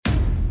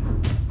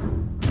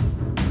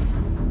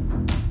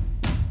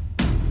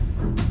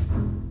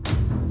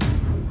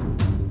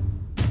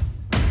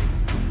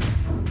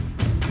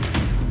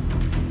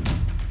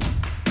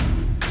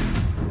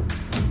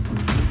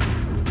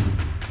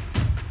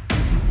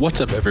What's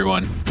up,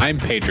 everyone? I'm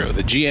Pedro,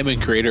 the GM and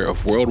creator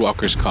of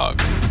Worldwalkers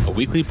COG, a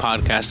weekly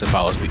podcast that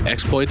follows the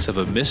exploits of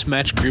a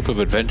mismatched group of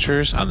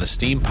adventurers on the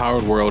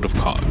steam-powered world of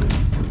COG.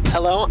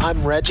 Hello,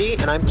 I'm Reggie,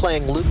 and I'm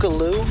playing Luca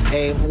Lu,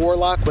 a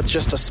warlock with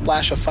just a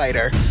splash of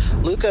fighter.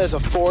 Luca is a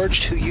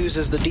forged who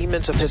uses the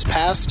demons of his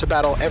past to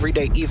battle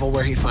everyday evil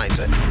where he finds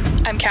it.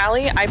 I'm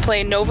Callie. I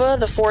play Nova,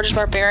 the forged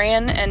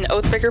barbarian and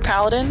Oathbreaker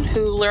paladin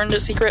who learned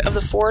the secret of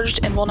the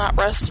forged and will not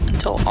rest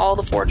until all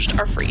the forged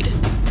are freed.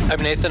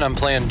 I'm Nathan. I'm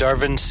playing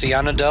Darvin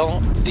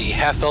Cianadel, the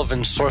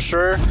half-elven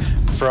sorcerer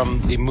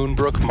from the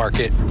Moonbrook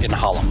Market in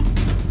Harlem.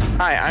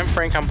 Hi, I'm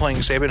Frank. I'm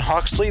playing Sabin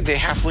Hawksley, the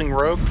halfling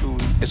rogue who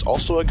is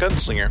also a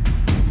gunslinger.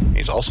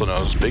 He's also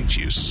known as Big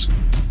Juice.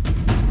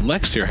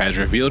 Lexer has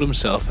revealed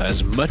himself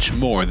as much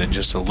more than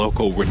just a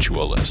local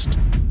ritualist.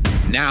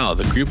 Now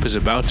the group is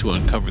about to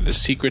uncover the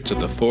secrets of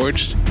the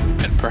Forged,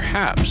 and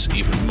perhaps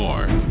even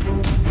more.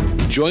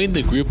 Join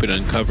the group in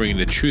uncovering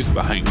the truth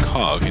behind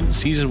COG in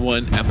Season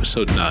 1,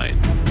 Episode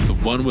 9, The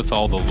One with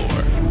All the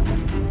Lore.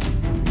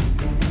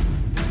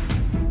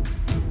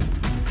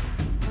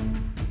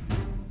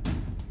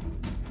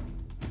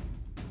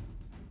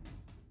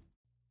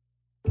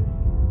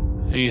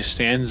 He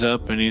stands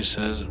up and he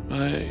says,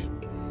 My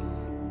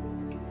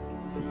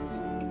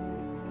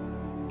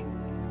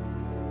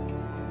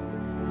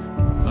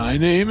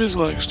name is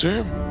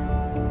Lexter,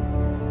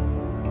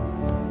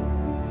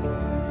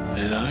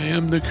 and I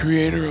am the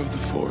creator of the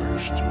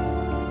Forged.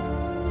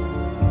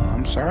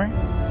 I'm sorry?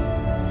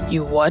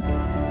 You what?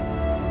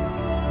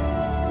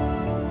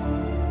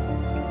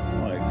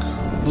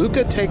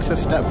 Luca takes a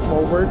step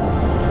forward,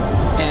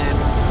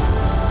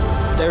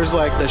 and there's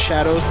like the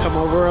shadows come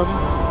over him,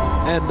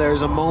 and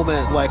there's a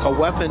moment like a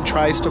weapon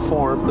tries to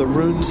form, the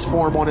runes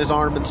form on his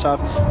arm and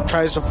stuff,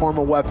 tries to form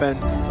a weapon,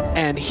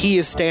 and he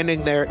is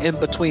standing there in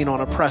between on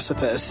a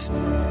precipice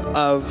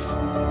of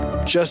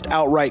just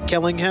outright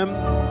killing him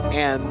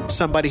and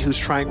somebody who's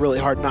trying really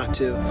hard not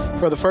to.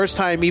 For the first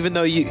time, even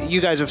though you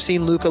guys have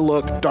seen Luca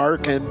look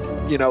dark and,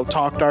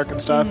 talk dark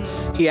and stuff,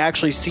 he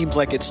actually seems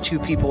like it's two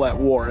people at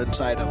war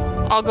inside of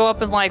him. I'll go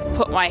up and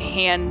put my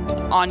hand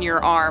on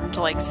your arm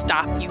to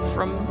stop you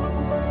from,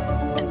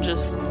 and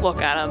just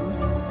look at him.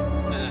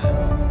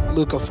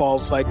 Luca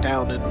falls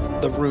down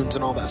and the runes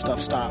and all that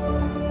stuff stop.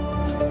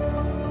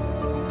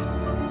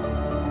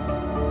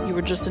 You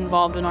were just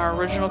involved in our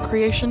original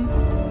creation?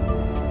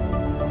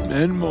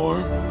 And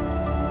more.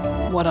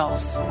 What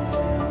else?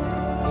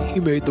 He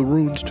made the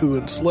runes to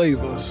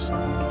enslave us.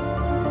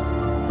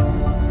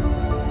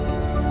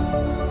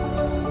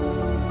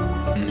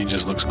 And he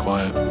just looks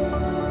quiet.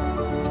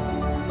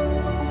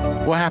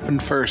 What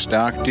happened first,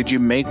 Doc? Did you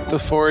make the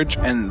forge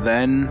and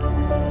then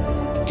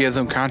give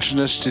them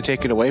consciousness to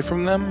take it away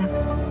from them?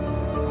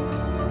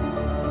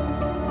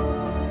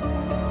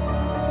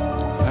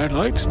 I'd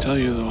like to tell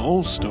you the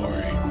whole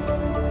story,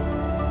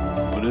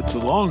 but it's a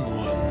long one.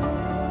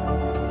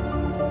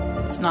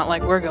 It's not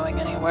like we're going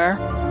anywhere.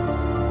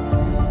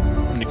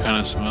 And he kind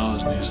of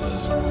smiles and he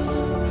says,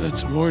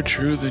 That's more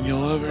true than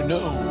you'll ever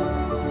know.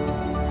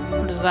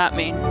 What does that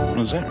mean? What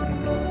does that mean?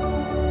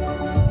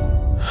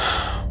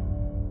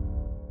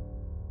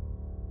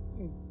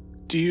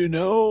 Do you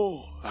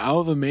know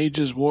how the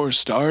Mages' War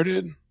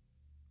started?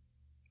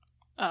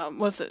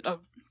 Was it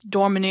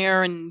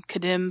Dorminir and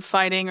Kadim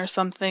fighting or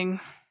something?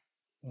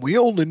 We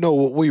only know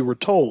what we were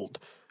told.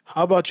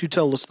 How about you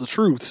tell us the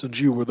truth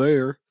since you were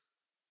there?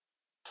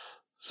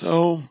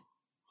 So,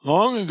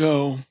 long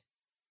ago,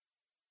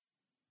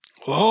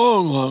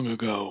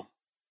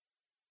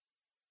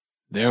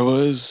 there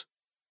was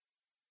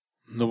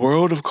the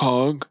world of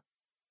COG.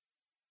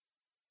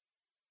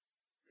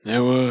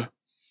 There were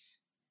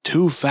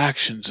two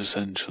factions,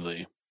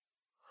 essentially.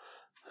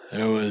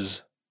 There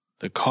was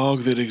the COG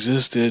that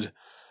existed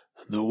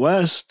in the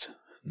West,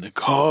 and the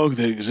COG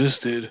that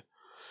existed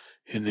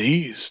in the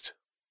East.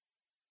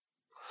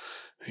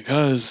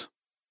 Because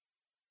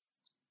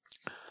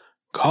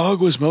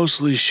COG was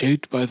mostly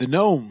shaped by the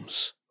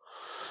gnomes.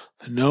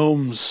 The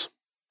gnomes...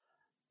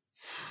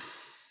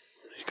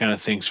 He kind of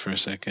thinks for a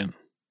second.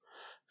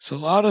 It's a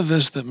lot of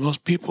this that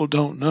most people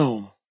don't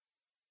know.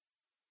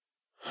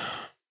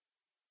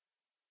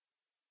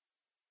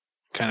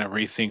 Kind of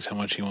rethinks how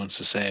much he wants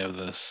to say of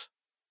this.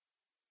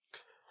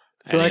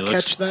 Do I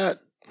catch that?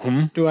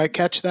 Do I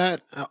catch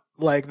that?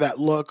 That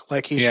look,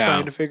 like he's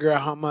trying to figure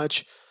out how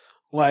much?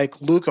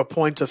 Luca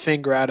points a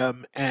finger at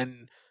him,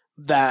 and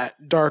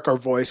that darker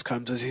voice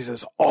comes as he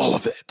says, all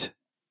of it.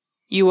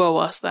 You owe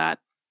us that.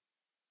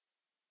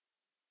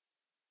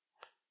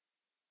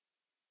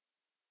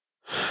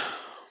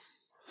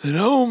 The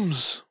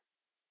gnomes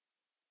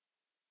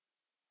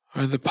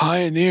are the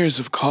pioneers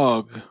of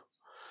COG.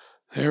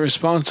 They're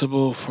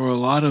responsible for a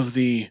lot of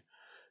the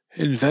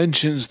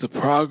inventions, the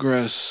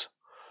progress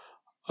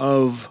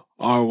of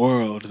our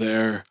world.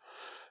 They're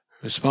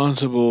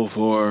responsible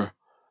for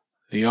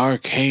the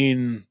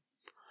arcane.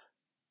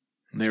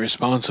 They're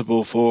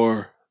responsible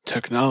for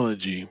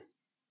technology.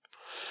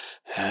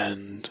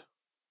 And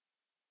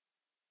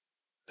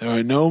there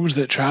are gnomes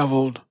that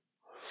traveled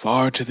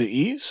far to the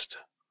east,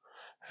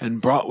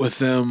 and brought with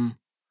them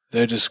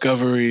their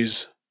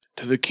discoveries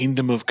to the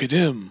kingdom of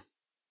Kadim.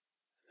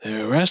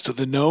 The rest of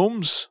the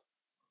gnomes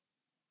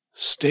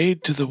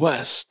stayed to the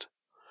west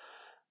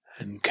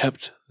and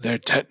kept their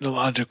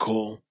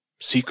technological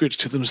secrets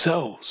to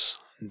themselves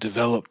and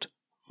developed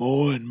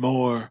more and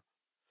more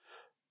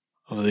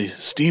of the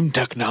steam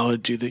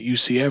technology that you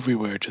see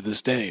everywhere to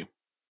this day.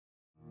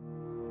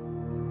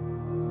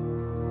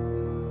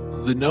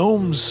 The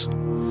gnomes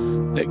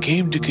that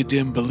came to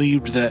Kadim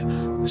believed that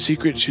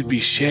secrets should be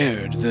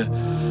shared. The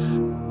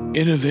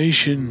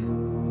innovation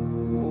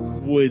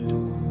would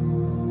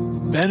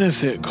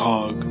benefit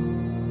Cog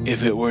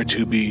if it were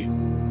to be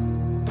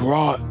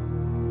brought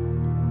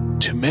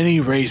to many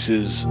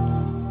races.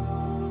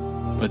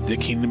 But the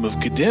kingdom of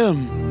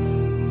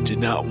Kadim did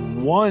not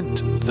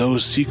want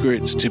those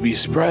secrets to be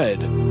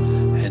spread.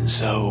 And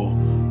so,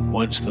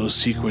 once those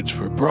secrets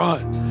were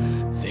brought,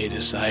 they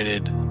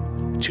decided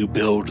to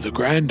build the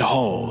Grand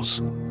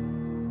Halls.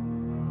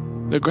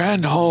 The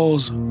Grand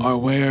Halls are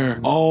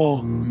where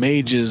all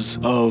mages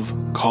of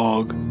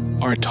Cog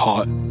are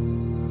taught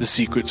the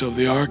secrets of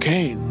the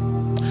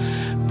arcane.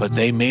 But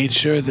they made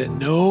sure that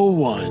no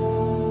one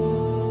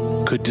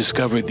could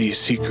discover these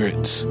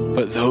secrets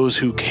but those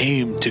who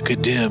came to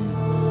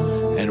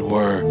Kadim and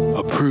were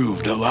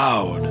approved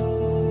aloud.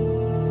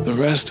 The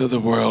rest of the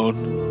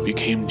world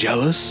became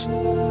jealous.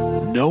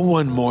 No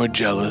one more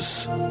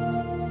jealous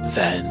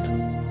than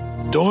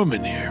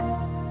Dorminir.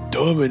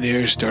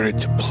 Dorminir started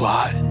to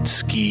plot and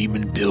scheme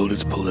and build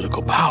its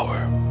political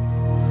power.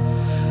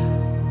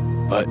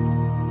 But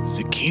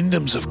the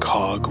kingdoms of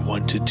Cog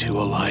wanted to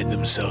align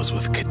themselves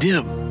with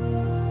Kadim,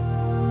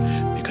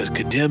 because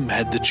Kadim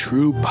had the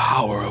true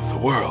power of the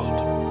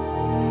world.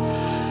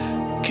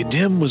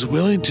 Kadim was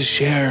willing to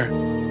share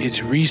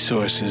its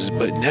resources,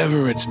 but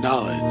never its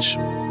knowledge.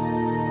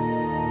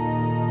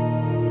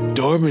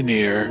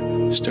 Dorminir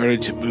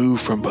started to move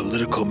from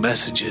political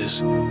messages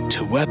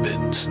to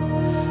weapons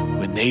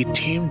when they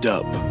teamed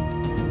up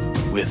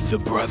with the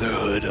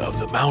Brotherhood of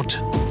the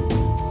Mountain.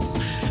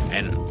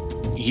 And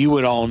you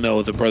would all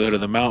know the Brotherhood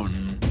of the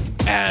Mountain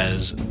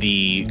as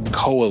the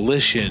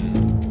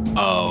coalition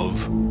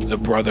of the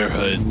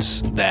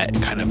brotherhoods that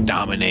kind of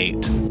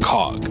dominate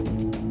Cog.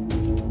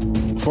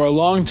 For a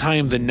long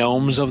time, the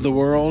gnomes of the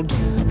world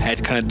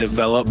had kind of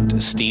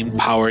developed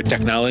steam-powered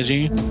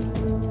technology.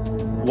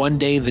 One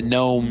day, the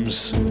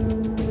gnomes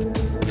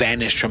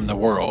vanished from the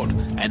world,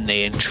 and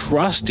they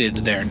entrusted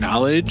their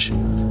knowledge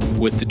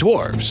with the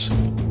dwarves.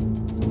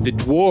 The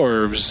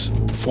dwarves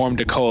formed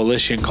a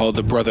coalition called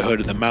the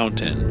Brotherhood of the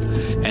Mountain,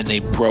 and they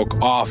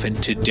broke off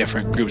into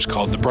different groups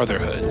called the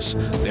Brotherhoods.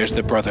 There's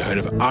the Brotherhood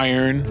of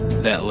Iron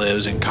that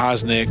lives in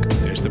Cosnic.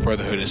 There's the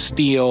Brotherhood of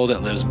Steel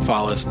that lives in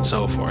Fallis, and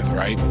so forth,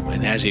 right?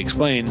 And as he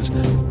explains,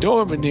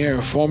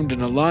 Dorminir formed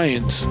an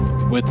alliance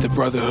with the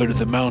Brotherhood of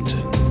the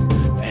Mountain,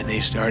 and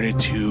they started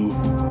to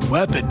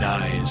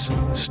weaponize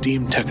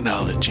steam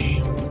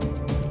technology.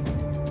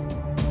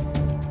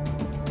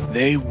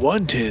 They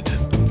wanted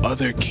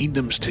other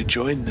kingdoms to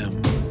join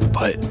them,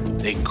 but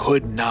they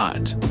could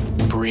not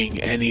bring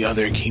any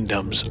other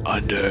kingdoms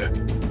under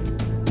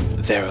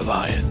their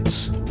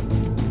alliance.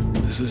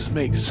 Does this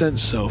make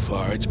sense so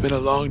far? It's been a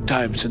long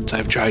time since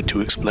I've tried to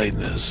explain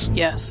this.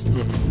 Yes.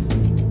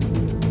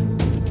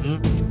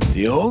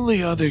 The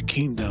only other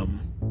kingdom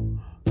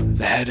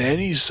that had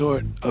any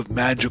sort of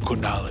magical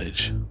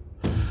knowledge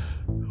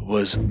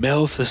was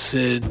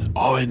Melthacin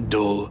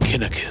Aurendul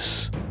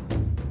Kinakis,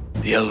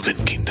 the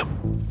Elven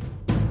Kingdom.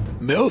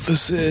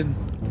 Melthacin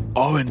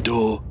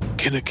Aurendul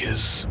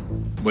Kinakis,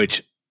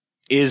 which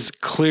is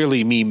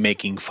clearly me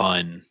making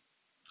fun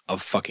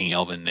of fucking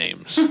elven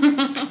names.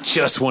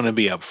 Just want to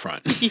be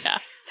upfront. Yeah.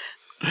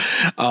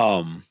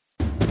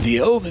 The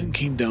Elven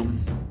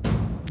Kingdom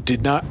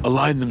did not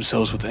align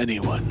themselves with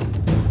anyone.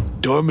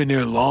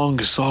 Dorminir long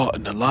sought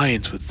an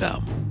alliance with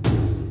them.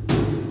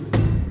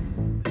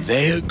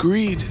 They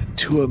agreed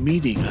to a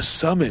meeting, a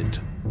summit,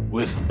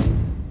 with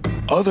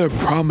other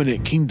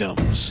prominent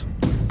kingdoms.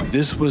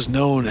 This was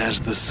known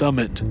as the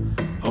Summit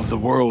of the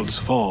World's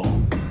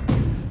Fall,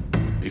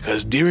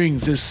 because during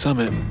this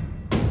summit,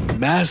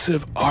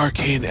 massive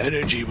arcane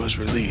energy was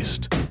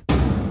released.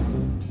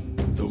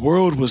 The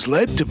world was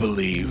led to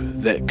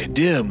believe that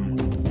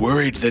Kadim,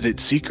 worried that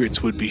its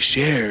secrets would be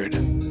shared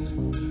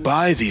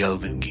by the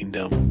Elven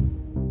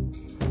Kingdom,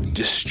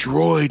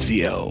 destroyed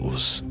the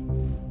elves,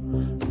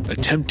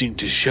 attempting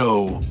to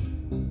show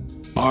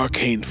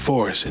arcane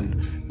force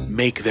and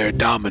make their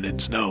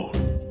dominance known.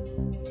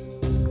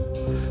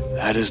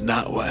 That is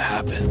not what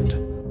happened.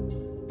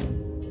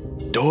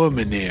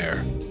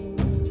 Dorminir,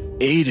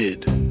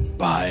 aided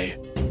by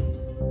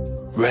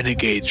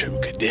renegades from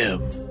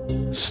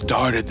Kadim,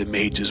 started the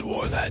Mages'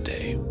 War that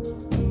day.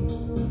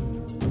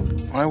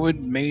 Why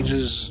would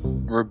mages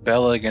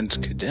rebel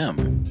against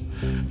Kadim?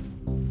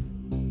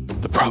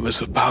 The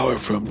promise of power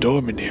from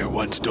Dorminir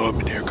once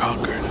Dorminir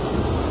conquered.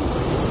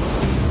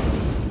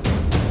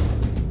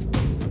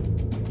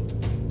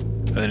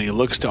 And then he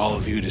looks to all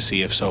of you to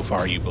see if so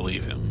far you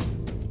believe him.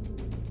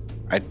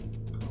 I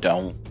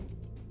don't.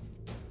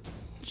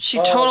 She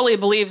totally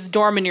believes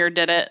Dorminir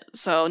did it,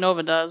 so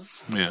Nova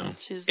does. Yeah.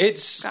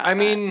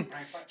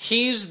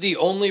 He's the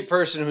only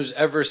person who's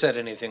ever said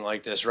anything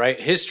like this, right?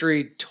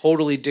 History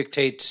totally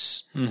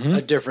dictates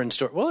a different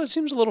story. Well, it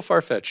seems a little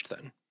far-fetched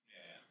then.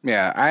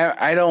 Yeah,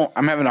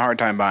 I'm having a hard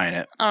time buying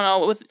it. I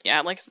don't know,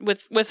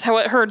 with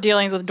how her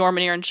dealings with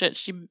Dorminir and shit,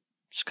 she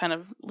kind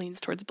of leans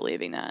towards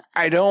believing that.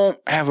 I don't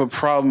have a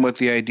problem with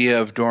the idea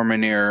of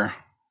Dorminir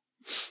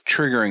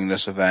triggering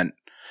this event.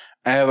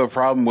 I have a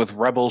problem with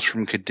rebels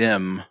from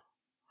Kadim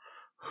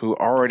who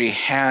already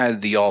had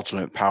the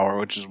ultimate power,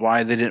 which is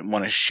why they didn't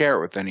want to share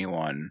it with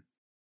anyone.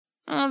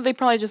 They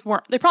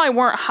probably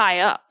weren't high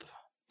up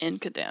in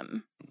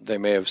Kadim. They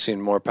may have seen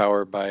more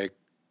power by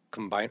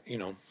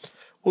Well,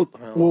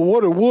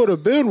 what it would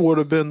have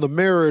been the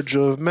marriage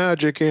of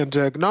magic and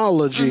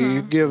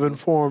technology given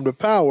form to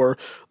power.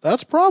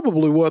 That's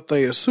probably what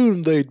they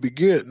assumed they'd be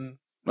getting.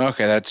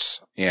 Okay,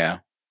 yeah.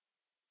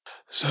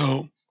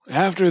 So,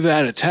 after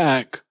that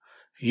attack,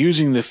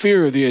 using the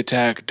fear of the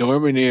attack,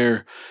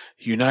 Dorminir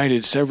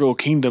united several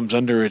kingdoms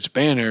under its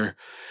banner,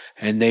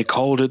 and they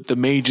called it the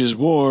Mages'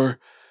 War,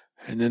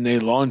 and then they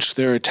launched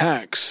their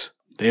attacks.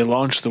 They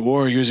launched the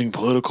war using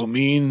political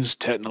means,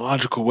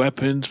 technological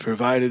weapons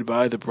provided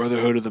by the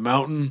Brotherhood of the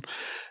Mountain,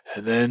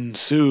 and then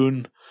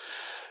soon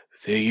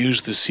they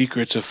used the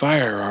secrets of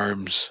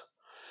firearms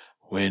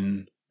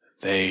when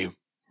they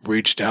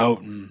reached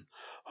out and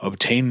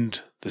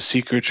obtained the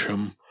secrets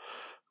from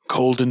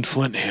Colden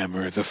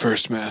Flinthammer, the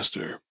first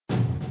master.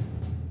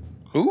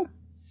 Who?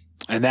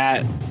 And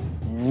that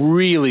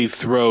really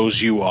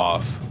throws you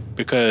off,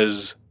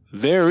 because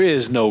there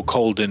is no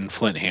Colden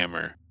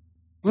Flinthammer.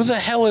 Who the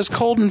hell is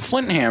Colden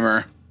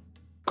Flinthammer?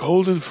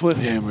 Colden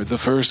Flinthammer, the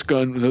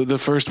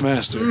first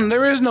master.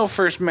 There is no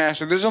first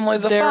master. There's only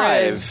the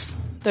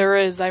five. There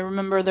is. I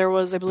remember there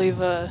was, I believe,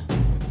 a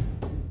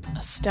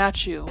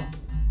statue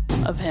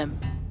of him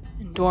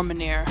in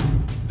Dorminir.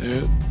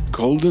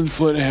 Colden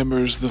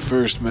Flinthammer's the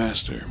first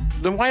master.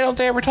 Then why don't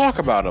they ever talk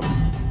about him?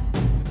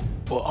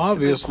 Well,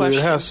 obviously,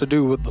 it has to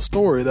do with the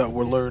story that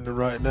we're learning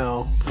right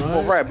now. Right?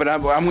 Well, right, but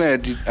I'm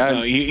going to...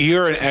 No,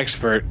 you're an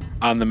expert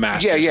on the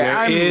masters.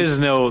 Yeah, there's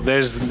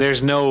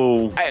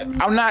no...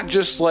 I'm not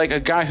just like a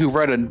guy who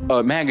read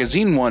a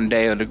magazine one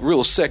day and a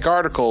real sick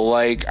article.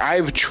 Like,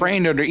 I've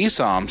trained under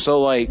Isam,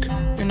 so like...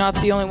 You're not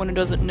the only one who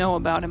doesn't know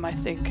about him, I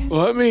think.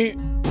 Well, let me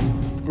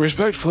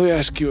respectfully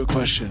ask you a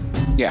question.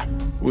 Yeah.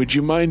 Would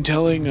you mind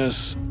telling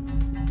us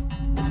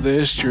the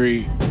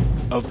history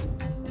of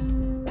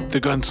the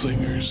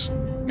gunslingers?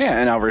 Yeah,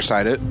 and I'll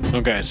recite it.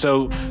 Okay,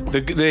 so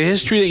the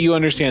history that you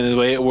understand, the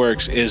way it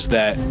works, is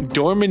that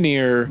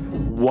Dorminir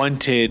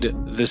wanted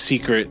the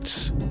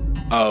secrets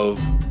of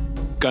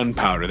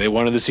gunpowder. They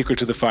wanted the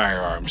secrets of the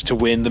firearms to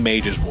win the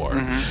Mages' War.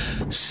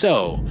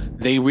 So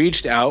they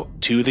reached out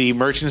to the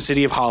merchant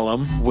city of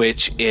Hallam,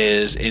 which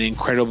is an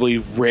incredibly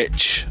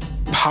rich,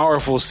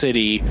 powerful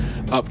city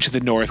up to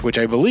the north, which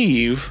I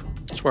believe...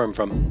 That's where I'm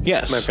from.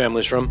 Yes. My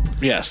family's from.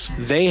 Yes.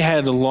 They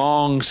had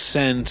long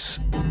since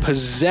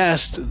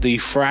possessed the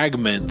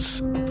fragments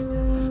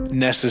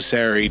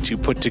necessary to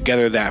put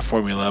together that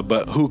formula,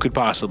 but who could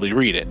possibly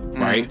read it,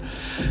 right?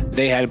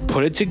 They had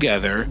put it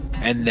together,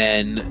 and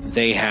then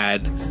they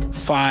had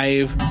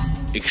 5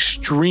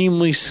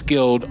 extremely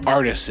skilled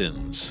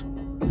artisans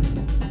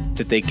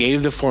that they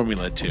gave the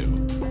formula to.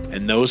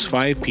 And those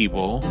 5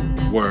 people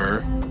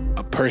were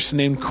a person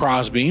named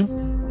Crosby,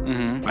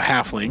 a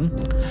halfling,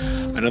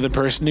 another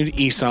person named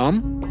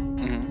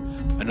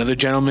Isam, another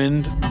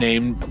gentleman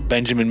named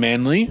Benjamin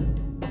Manley,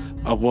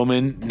 a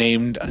woman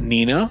named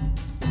Nina,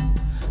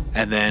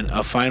 and then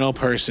a final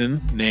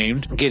person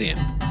named Gideon.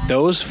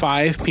 Those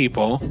 5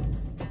 people,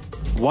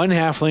 1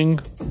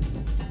 halfling,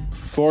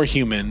 4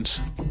 humans,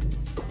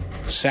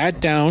 sat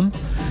down,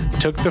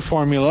 took the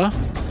formula,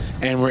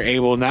 and were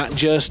able not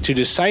just to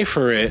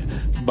decipher it,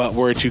 but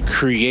were to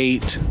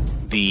create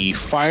the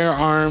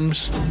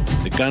firearms,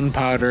 the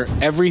gunpowder,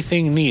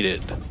 everything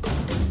needed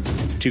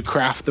to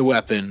craft the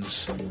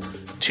weapons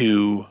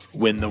to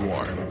win the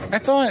war. I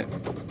thought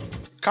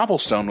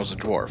Cobblestone was a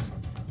dwarf.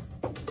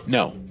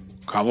 No,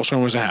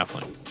 Cobblestone was a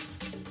halfling.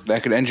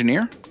 That could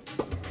engineer?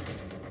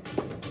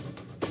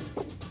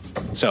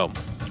 So,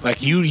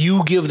 like,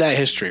 you give that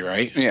history,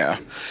 right? Yeah.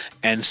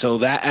 And so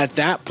that at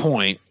that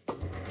point,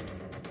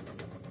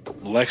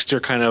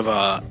 Lexter kind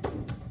of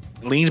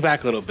leans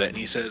back a little bit and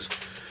he says,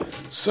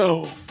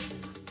 so,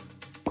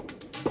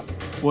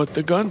 what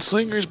the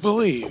gunslingers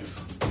believe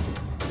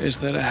is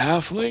that a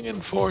halfling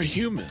and 4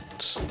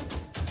 humans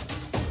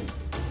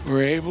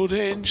were able to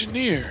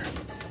engineer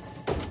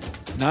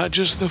not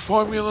just the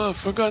formula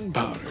for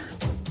gunpowder,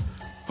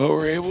 but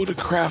were able to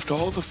craft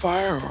all the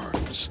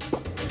firearms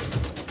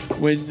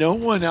when no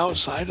one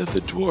outside of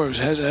the dwarves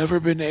has ever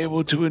been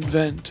able to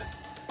invent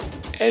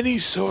any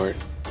sort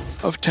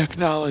of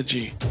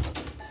technology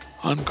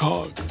on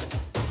Cog.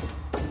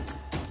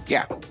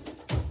 Yeah.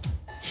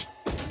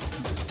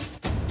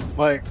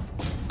 Like,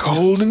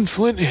 Colden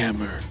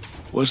Flinthammer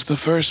was the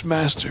first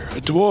master, a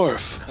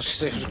dwarf. I was going to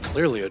say he was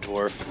clearly a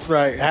dwarf.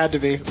 right, had to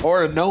be.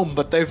 Or a gnome,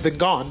 but they've been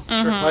gone.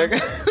 Like,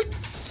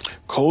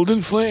 Holden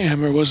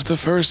Flamehammer was the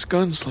first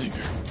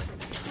gunslinger.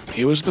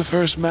 He was the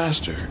first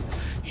master.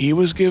 He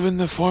was given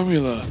the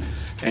formula,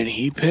 and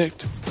he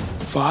picked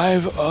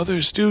 5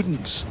 other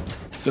students,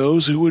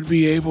 those who would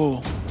be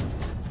able,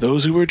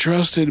 those who were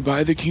trusted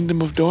by the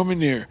Kingdom of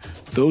Dorminir,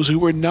 those who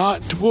were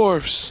not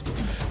dwarfs,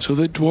 so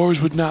that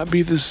dwarves would not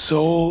be the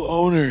sole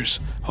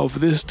owners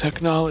of this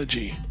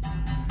technology.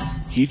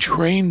 He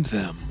trained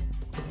them,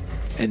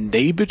 and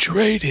they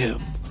betrayed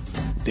him.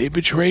 They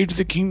betrayed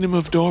the Kingdom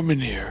of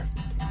Dorminir.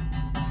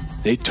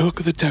 They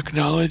took the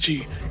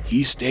technology.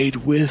 He stayed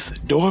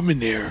with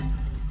Dorminir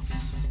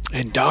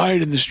and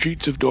died in the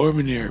streets of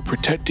Dorminir,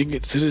 protecting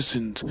its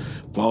citizens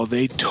while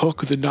they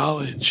took the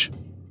knowledge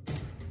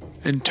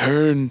and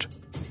turned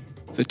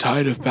the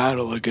tide of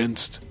battle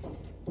against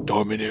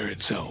Dorminir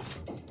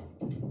itself.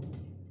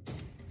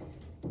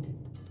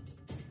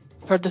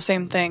 I've heard the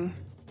same thing.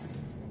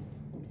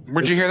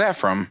 Where'd you hear that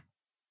from?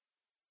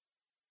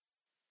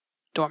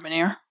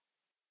 Dorminir.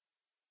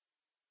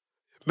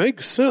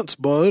 Makes sense,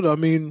 bud. I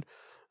mean,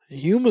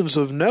 humans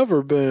have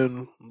never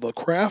been the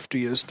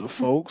craftiest of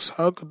folks.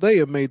 How could they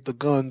have made the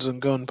guns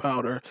and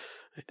gunpowder?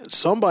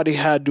 Somebody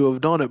had to have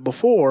done it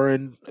before,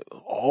 and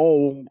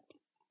all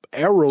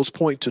arrows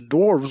point to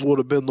dwarves would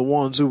have been the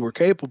ones who were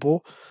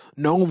capable.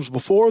 Gnomes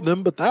before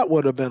them, but that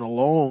would have been a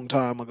long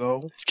time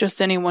ago. If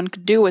just anyone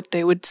could do it,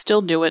 they would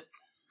still do it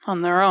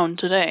on their own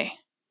today,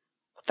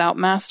 without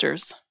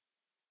masters.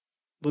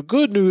 The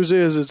good news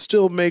is it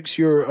still makes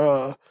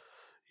your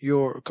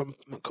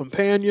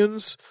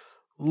companions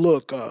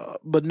look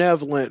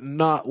benevolent,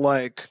 not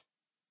like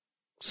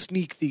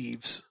sneak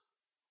thieves.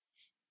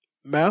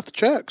 Math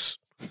checks.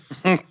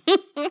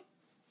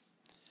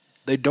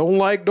 They don't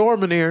like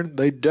Dorminir.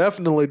 They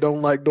definitely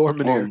don't like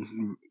Dorminir.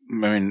 Well,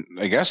 I mean,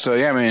 I guess so.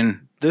 Yeah, I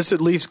mean, This at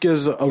least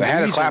gives a they reason.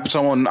 had to clap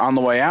someone on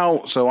the way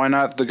out, so why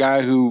not the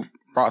guy who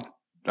brought?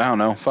 I don't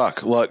know.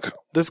 Fuck. Look,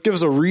 This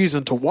gives a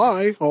reason to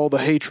why all the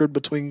hatred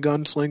between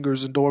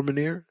gunslingers and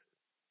Dorminir.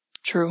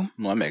 True.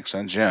 well, that makes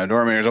sense. Yeah,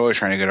 Dormir's always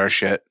trying to get our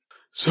shit.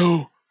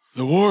 So,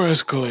 the war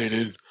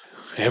escalated.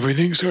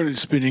 Everything started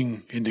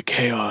spinning into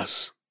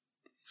chaos.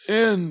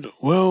 And,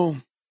 well,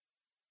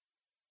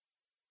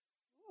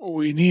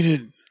 we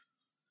needed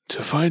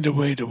to find a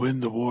way to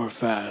win the war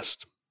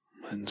fast.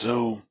 And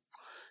so,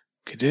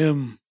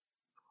 Kadim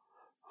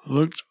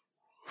looked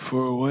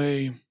for a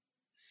way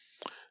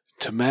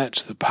to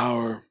match the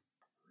power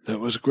that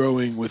was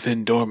growing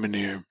within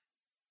Dorminir.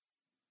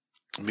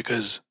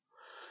 Because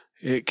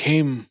it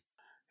came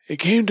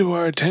to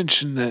our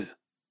attention that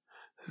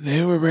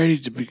they were ready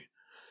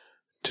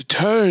to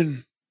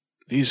turn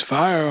these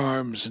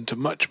firearms into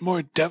much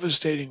more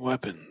devastating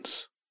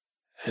weapons.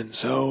 And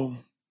so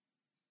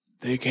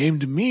they came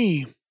to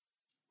me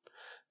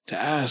to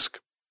ask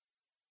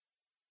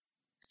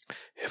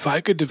if I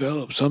could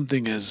develop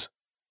something as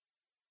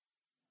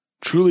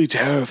truly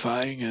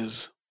terrifying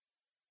as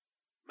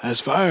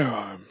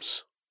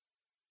firearms.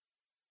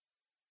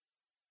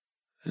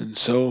 And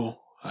so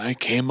I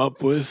came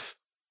up with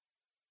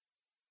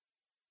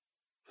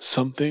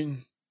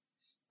something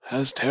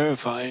as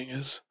terrifying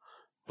as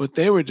what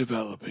they were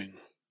developing.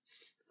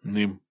 And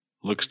he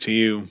looks to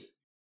you.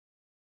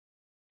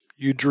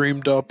 You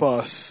dreamed up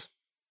us.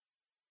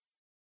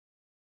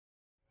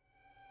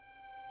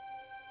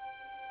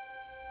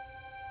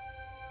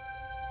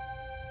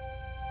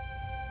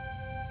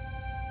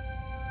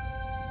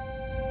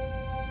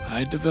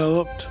 I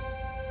developed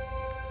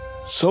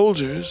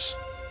soldiers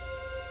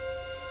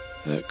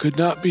that could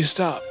not be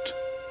stopped.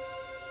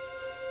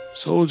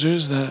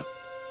 Soldiers that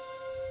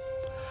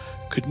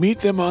could meet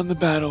them on the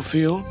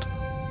battlefield,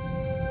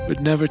 would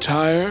never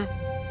tire,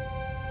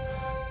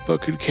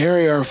 but could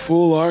carry our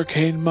full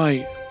arcane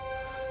might,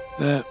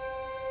 that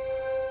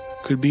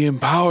could be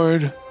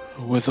empowered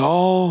with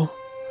all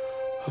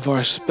of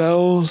our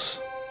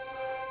spells,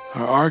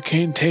 our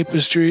arcane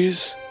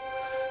tapestries,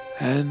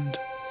 and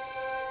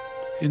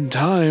in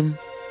time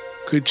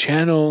could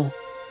channel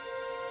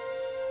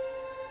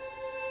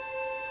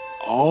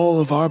all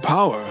of our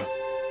power.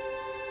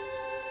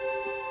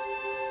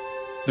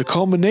 The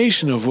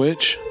culmination of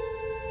which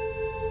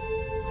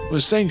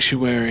was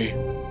Sanctuary.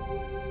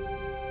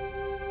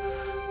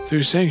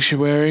 Through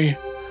Sanctuary,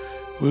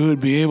 we would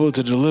be able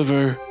to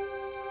deliver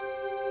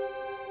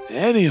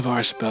any of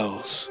our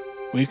spells.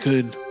 We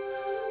could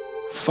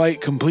fight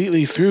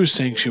completely through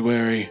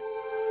Sanctuary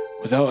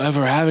without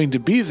ever having to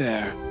be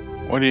there.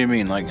 What do you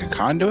mean, like a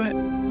conduit?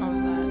 What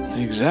was that?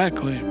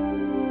 Exactly.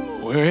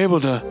 We're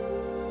able to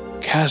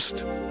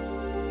cast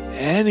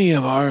any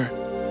of our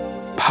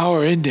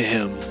power into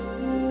him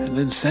and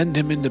then send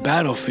him into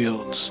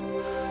battlefields.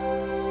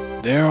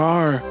 There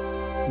are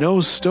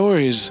no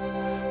stories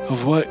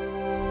of what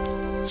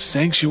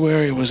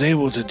Sanctuary was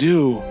able to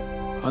do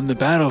on the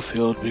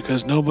battlefield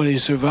because nobody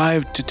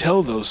survived to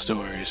tell those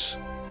stories.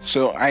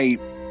 So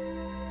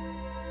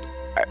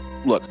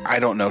look, I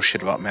don't know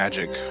shit about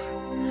magic.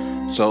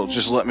 So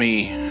just let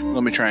me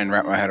try and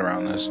wrap my head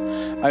around this.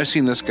 I've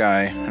seen this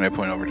guy, and I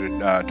point over to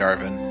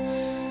Darvin,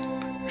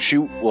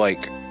 shoot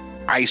like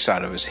ice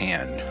out of his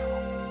hand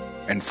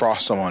and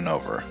frost someone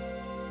over.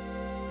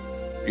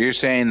 You're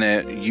saying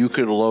that you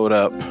could load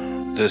up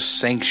this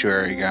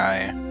sanctuary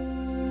guy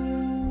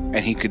and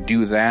he could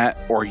do that,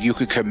 or you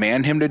could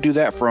command him to do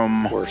that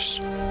from Worse.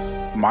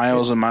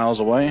 miles and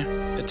miles away?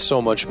 It's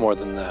so much more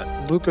than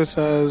that. Luca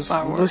says,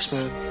 Far worse.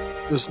 listen,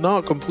 it's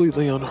not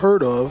completely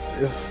unheard of.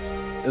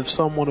 If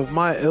someone of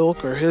my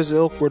ilk or his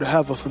ilk were to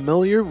have a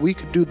familiar, we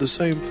could do the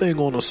same thing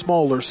on a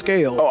smaller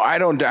scale. Oh, I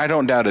don't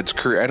doubt it's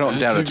I don't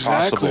doubt That's it's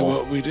exactly possible.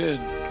 what we did.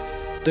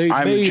 They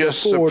I'm made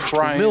just a forged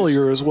surprised.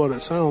 familiar is what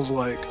it sounds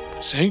like.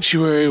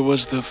 Sanctuary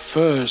was the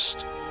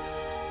first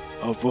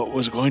of what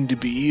was going to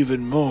be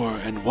even more,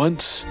 and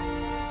once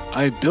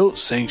I built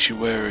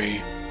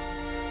Sanctuary,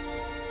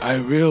 I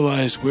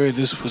realized where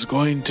this was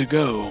going to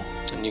go.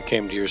 And you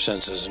came to your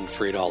senses and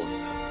freed all of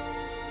them.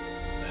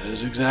 That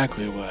is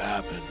exactly what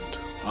happened.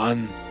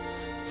 On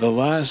the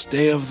last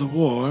day of the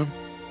war,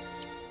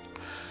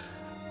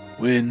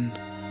 when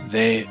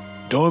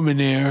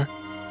Dorminir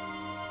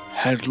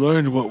had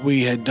learned what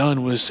we had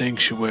done with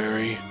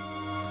Sanctuary,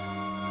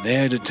 they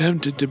had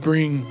attempted to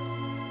bring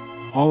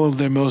all of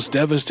their most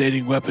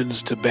devastating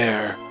weapons to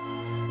bear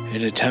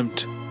in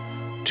attempt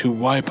to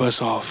wipe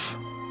us off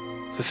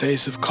the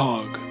face of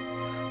Cog.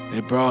 They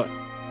brought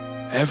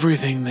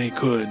everything they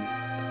could,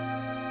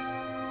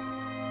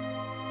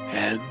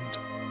 and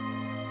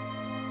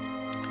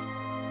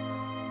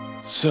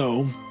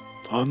so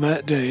on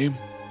that day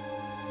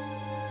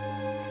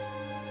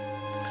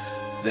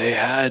they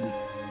had,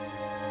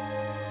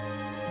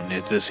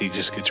 And at this, he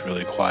just gets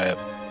really quiet.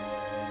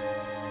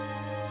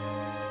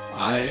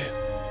 I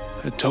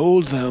had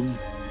told them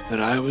that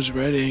I was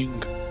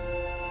readying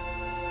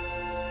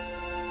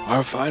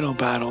our final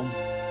battle.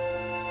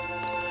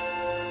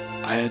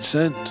 I had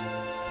sent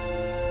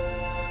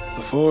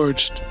the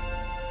Forged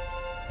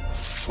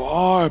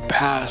far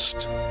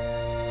past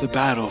the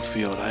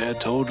battlefield. I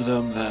had told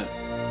them that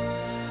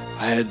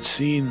I had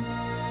seen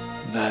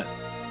that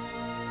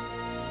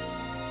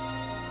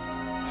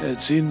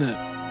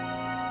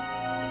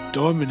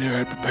Dorminir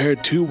had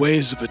prepared 2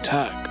 waves of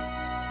attack.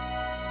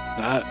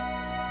 That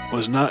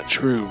was not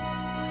true.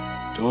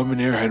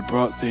 Dorminir had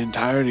brought the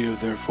entirety of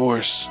their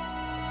force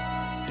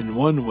in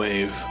 1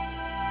 wave.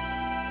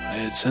 I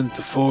had sent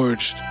the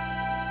Forged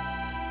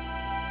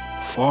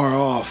far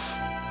off,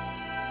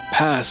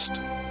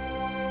 past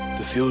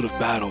the field of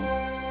battle,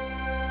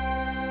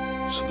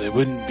 so they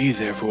wouldn't be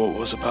there for what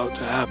was about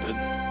to happen.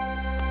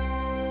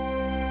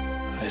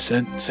 I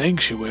sent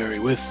Sanctuary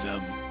with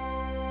them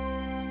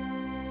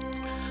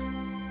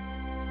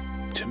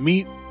to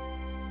meet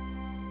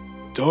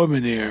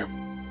Dorminir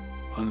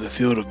on the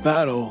field of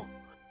battle.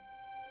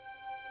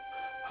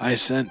 I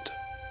sent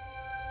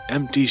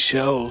empty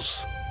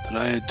shells that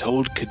I had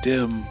told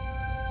Kadim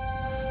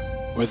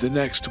were the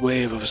next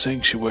wave of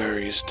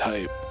sanctuaries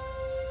type.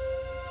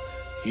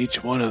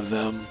 Each one of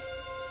them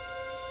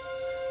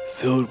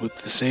filled with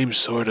the same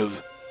sort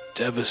of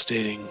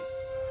devastating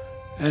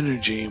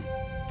energy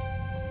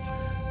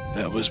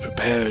that was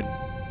prepared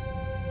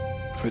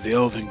for the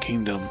Elven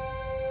Kingdom,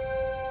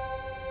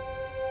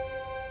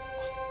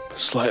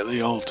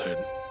 slightly altered.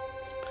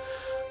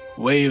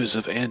 Waves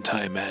of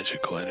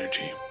anti-magical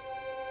energy.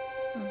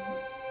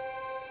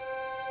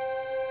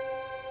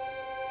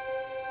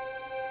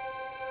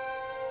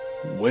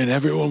 When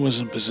everyone was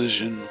in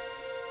position,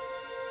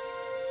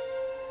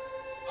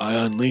 I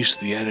unleashed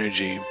the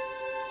energy,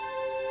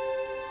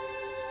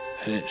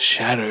 and it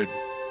shattered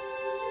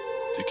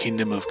the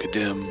kingdom of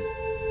Kadim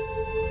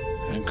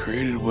and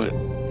created what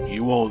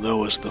you all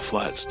know as the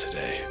Flats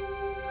today.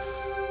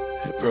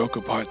 It broke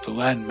apart the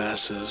land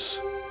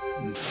masses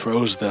and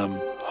froze them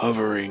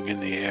hovering in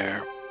the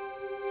air.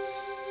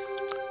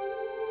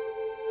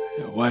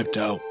 It wiped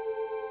out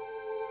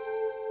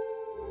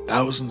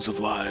thousands of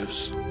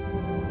lives,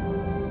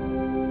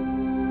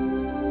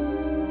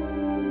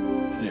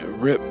 and it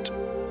ripped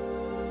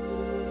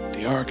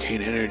the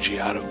arcane energy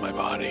out of my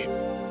body,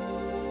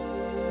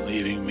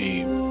 leaving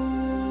me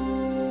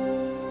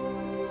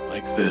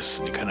like this.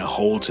 And he kind of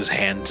holds his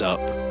hands up,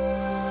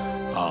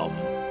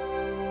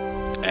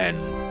 and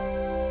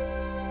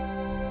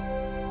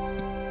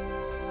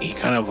he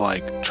kind of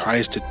like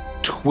tries to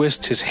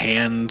twist his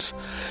hands,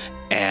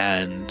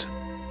 and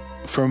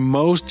for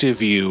most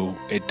of you,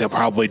 it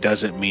probably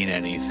doesn't mean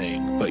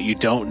anything, but you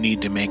don't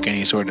need to make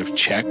any sort of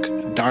check,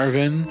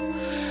 Darvin,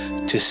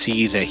 to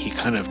see that he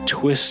kind of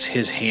twists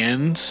his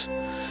hands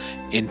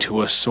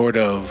into a sort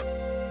of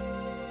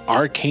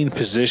arcane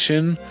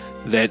position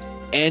that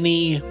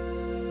any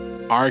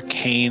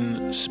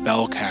arcane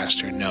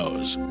spellcaster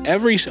knows.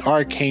 Every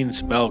arcane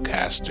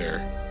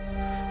spellcaster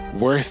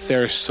worth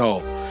their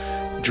salt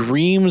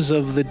dreams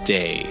of the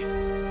day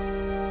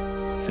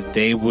that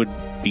they would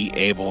be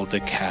able to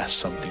cast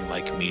something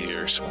like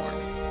Meteor Swarm.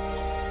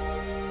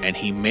 And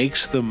he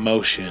makes the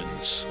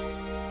motions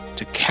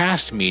to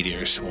cast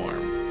Meteor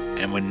Swarm,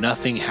 and when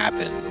nothing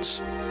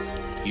happens,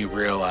 you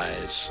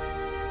realize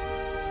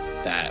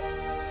that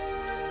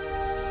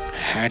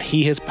had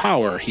he his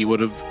power, he would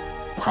have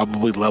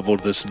probably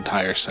leveled this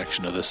entire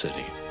section of the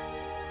city.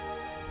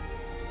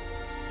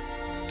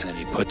 And then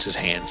he puts his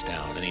hands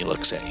down and he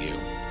looks at you.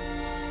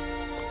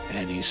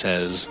 And he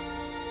says,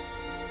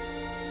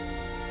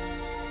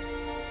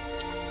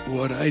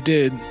 what I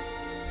did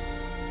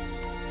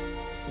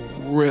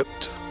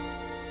ripped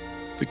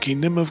the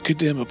kingdom of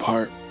Kadim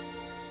apart.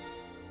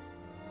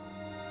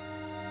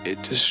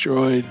 It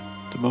destroyed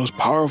the most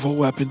powerful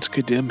weapons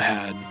Kadim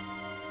had.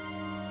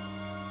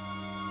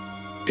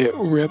 It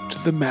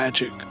ripped the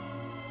magic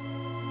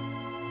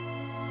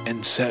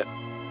and set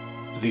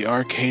the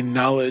arcane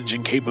knowledge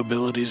and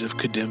capabilities of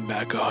Kadim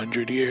back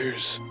 100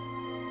 years.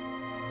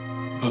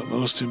 But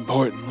most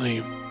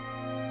importantly,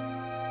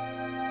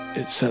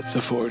 it set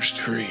the Forged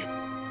free.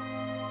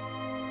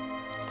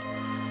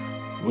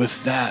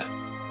 With that,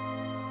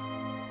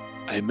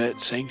 I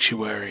met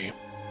Sanctuary,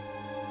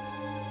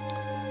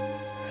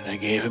 and I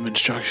gave him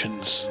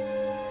instructions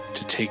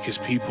to take his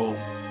people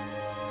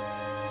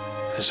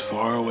as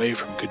far away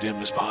from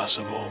Kadim as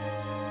possible.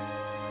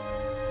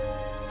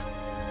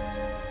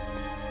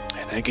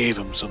 And I gave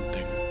him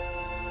something.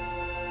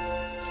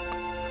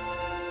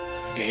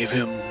 I gave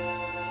him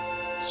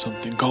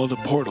something called a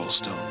portal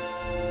stone.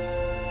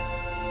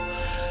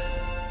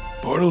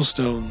 Portal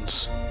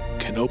stones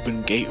can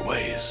open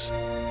gateways.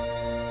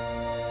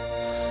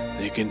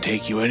 They can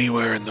take you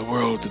anywhere in the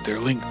world that they're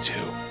linked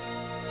to.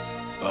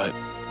 But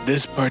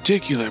this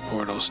particular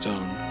portal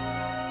stone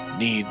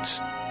needs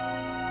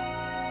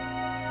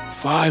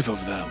 5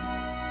 of them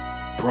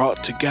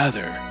brought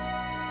together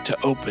to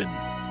open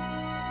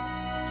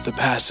the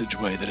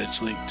passageway that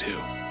it's linked to.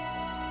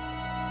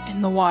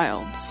 In the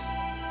wilds.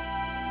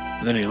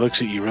 And then he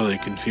looks at you really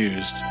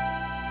confused.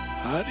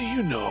 How do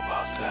you know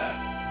about that?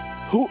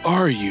 Who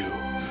are you?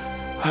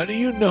 How do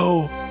you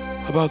know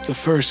about the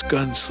first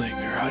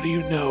gunslinger? How do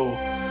you know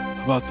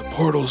about the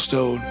portal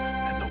stone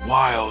and the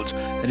wilds?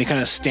 And he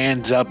kind of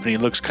stands up and he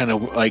looks kind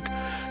of like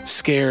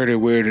scared or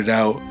weirded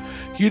out.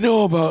 You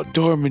know about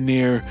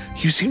Dorminir.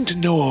 You seem to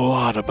know a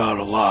lot about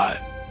a lot.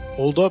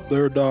 Hold up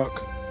there,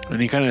 Doc.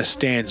 And he kind of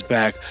stands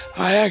back.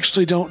 I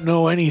actually don't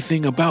know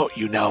anything about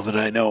you now that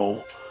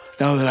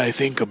I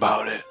think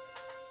about it.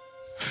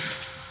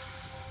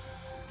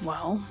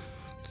 Well,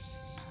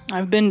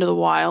 I've been to the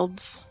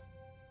wilds.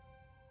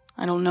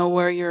 I don't know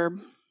where your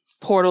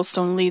portal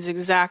stone leads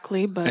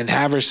exactly, but... And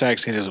Haversack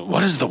says,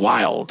 what is the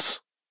wilds?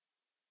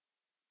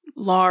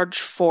 Large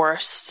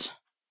forest.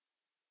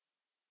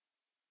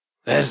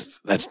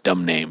 That's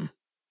dumb name.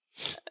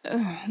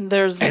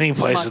 There's any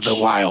place much. is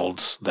the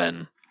wilds,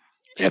 then,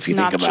 if you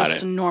think about it. It's not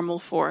just a normal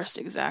forest,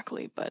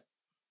 exactly, but...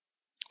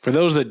 For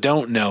those that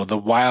don't know, the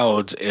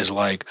wilds is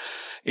like,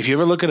 if you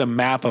ever look at a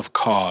map of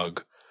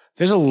Cog,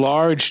 there's a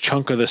large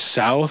chunk of the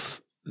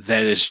south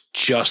that is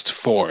just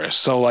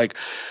forest. So, like,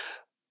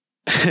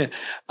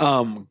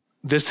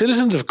 the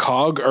citizens of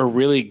Cog are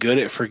really good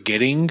at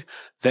forgetting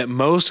that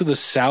most of the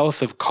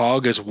south of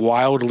Cog is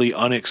wildly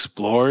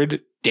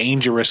unexplored,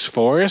 dangerous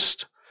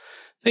forest.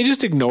 They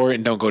just ignore it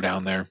and don't go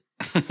down there.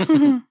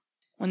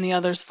 When the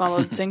others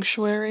followed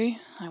Sanctuary,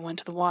 I went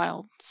to the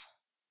wilds.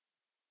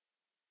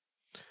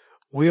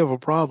 We have a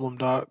problem,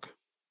 Doc.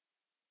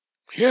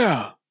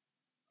 Yeah.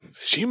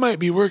 She might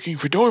be working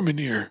for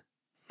Dorminir.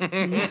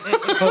 Luca,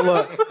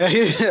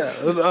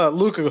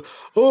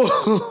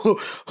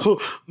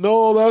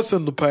 no, that's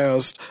in the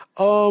past.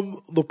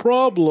 The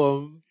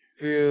problem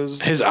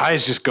is... His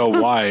eyes just go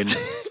wide.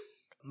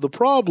 The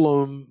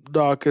problem,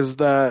 Doc, is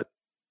that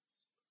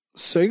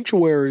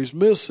Sanctuary's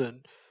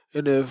missing.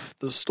 And if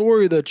the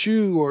story that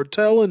you are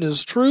telling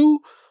is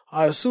true,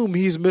 I assume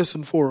he's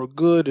missing for a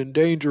good and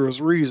dangerous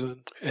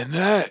reason. And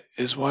that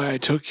is why I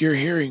took your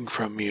hearing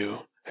from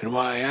you, and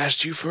why I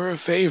asked you for a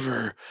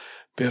favor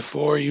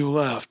before you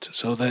left,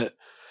 so that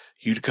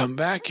you'd come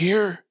back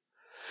here.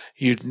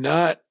 You'd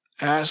not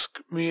ask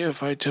me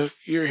if I took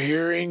your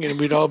hearing and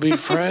we'd all be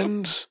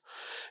friends.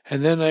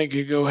 And then I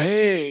could go,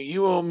 hey,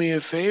 you owe me a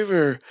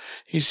favor.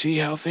 You see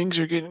how things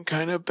are getting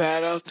kind of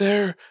bad out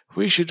there?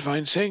 We should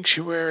find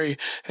Sanctuary.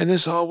 And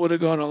this all would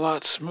have gone a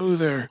lot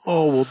smoother.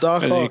 Oh, well,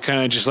 Doc... And he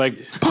kind of just like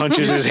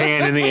punches his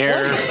hand in the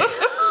air.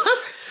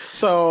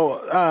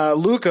 So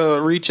Luca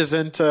reaches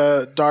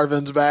into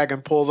Darvin's bag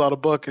and pulls out a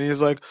book, and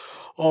he's like,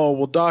 oh,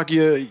 well, Doc,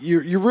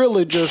 you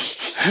really just...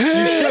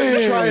 You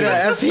shouldn't try to...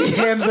 As he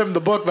hands him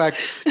the book back,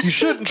 you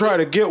shouldn't try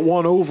to get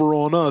one over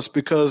on us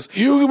because...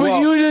 You did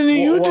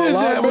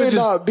that. I may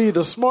not be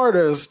the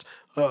smartest,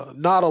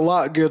 not a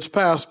lot gets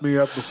past me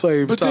at the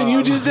same time. But then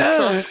you did that.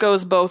 Trust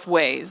goes both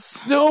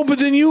ways. No, but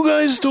then you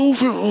guys stole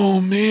from...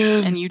 Oh,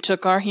 man. And you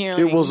took our hearing.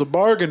 It was a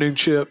bargaining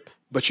chip,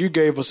 but you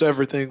gave us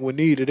everything we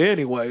needed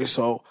anyway,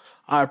 so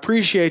I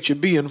appreciate you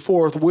being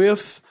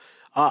forthwith.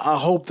 I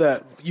hope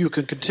that you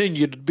can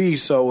continue to be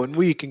so, and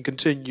we can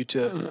continue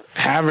to...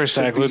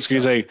 Haversack looks,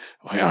 he's like,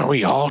 are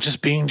we all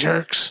just being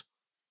jerks?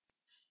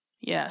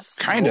 Yes.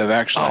 Kind of,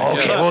 actually. Oh,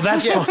 okay, well,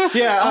 that's fine.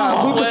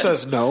 Yeah, Luca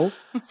says no.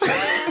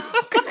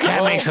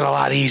 That makes it a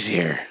lot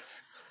easier.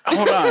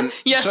 Hold on.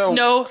 Yes,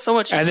 no, so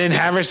much. And then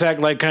Haversack,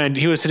 like, kind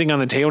of, he was sitting on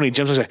the table and he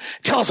jumps and he's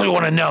like, tell us what we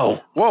want to know.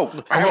 Whoa.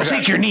 Or we'll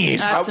take your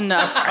knees. That's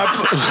enough.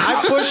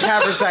 I push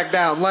Haversack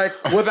down, like,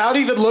 without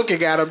even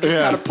looking at him, just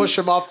kind of push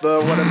him off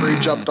the whatever he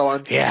jumped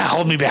on. Yeah,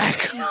 hold me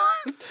back.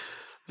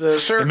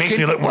 Sir, It makes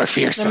me look more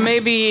fearsome.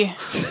 Maybe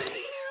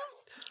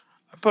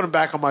I put him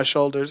back on my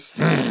shoulders.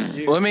 Let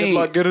Good me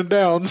luck getting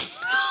down.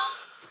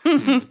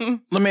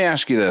 let me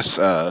ask you this,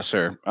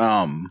 sir.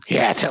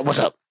 Yeah, what's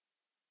up?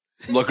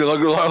 Look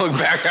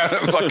back at it,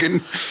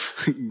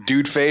 fucking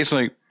dude face,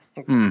 like,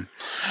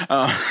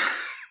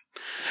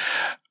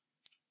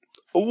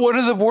 Where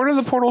do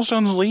the portal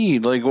stones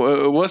lead? Like,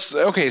 what's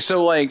okay?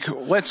 So, like,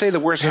 let's say the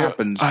worst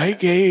happens. I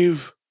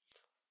gave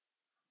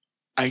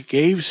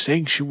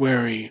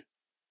Sanctuary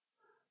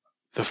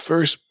the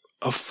first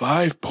of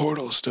 5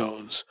 portal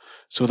stones,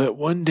 so that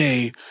one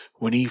day,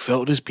 when he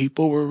felt his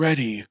people were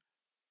ready,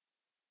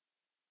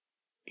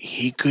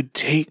 he could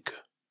take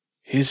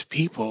his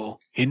people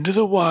into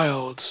the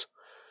wilds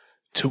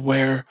to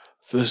where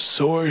the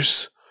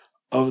source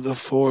of the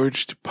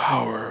forged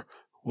power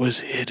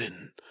was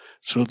hidden,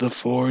 so the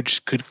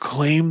forged could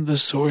claim the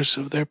source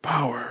of their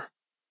power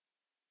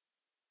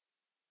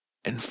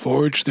and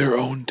forge their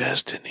own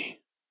destiny.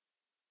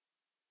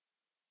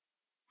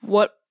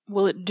 what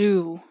will it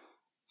do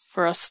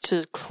for us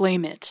to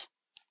claim it?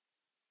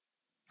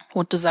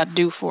 What does that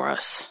do for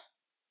us?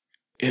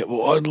 It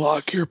will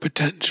unlock your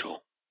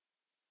potential.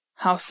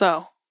 How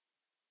so?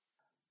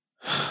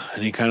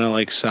 And he kind of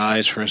like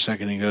sighs for a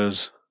second. He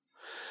goes,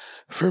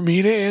 For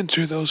me to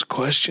answer those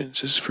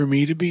questions is for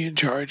me to be in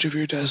charge of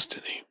your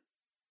destiny.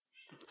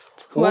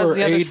 Who has Or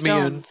the other aid me in.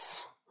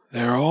 stones?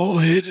 They're all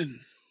hidden.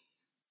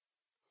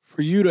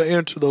 For you to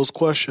answer those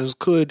questions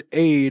could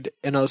aid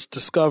in us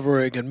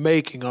discovering and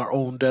making our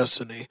own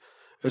destiny.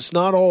 It's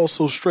not all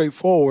so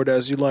straightforward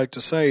as you like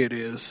to say it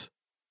is.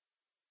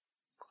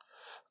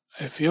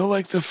 I feel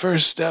like the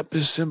first step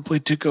is simply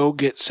to go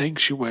get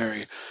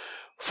Sanctuary.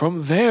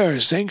 From there,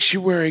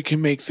 Sanctuary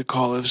can make the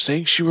call. If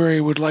Sanctuary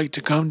would like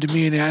to come to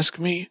me and ask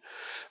me,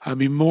 I'd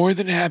be more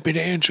than happy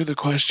to answer the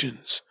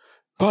questions.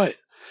 But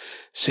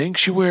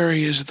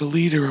Sanctuary is the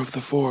leader of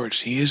the Forge.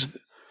 He is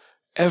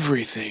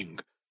everything.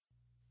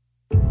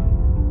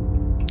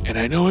 And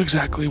I know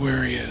exactly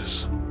where he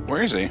is.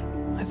 Where is he?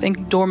 I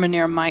think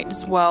Dorminir might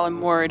as well.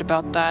 I'm worried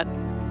about that.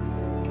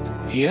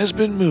 He has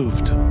been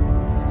moved.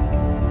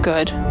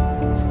 Good.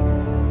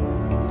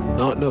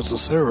 Not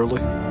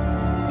necessarily.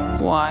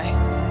 Why?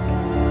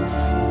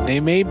 They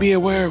may be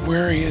aware of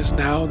where he is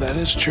now, that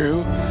is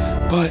true,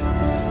 but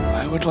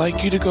I would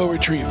like you to go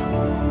retrieve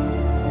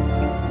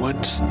him.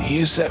 Once he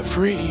is set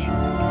free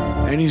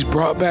and he's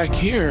brought back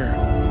here,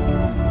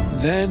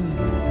 then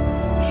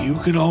you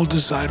can all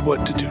decide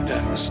what to do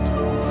next.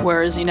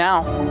 Where is he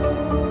now?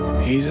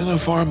 He's in a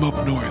farm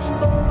up north.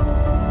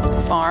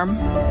 Farm?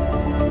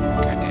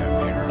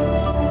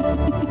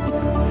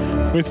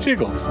 With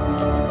jiggles.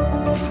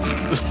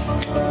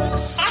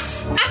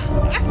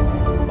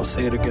 I'll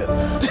say it again.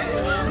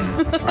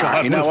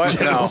 You know what?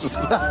 No.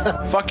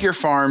 Fuck your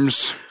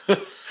farms.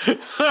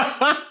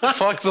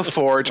 Fuck the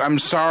Forge. I'm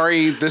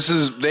sorry.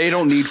 They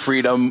don't need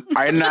freedom.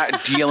 I'm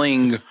not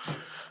dealing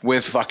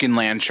with fucking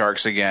land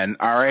sharks again.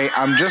 All right?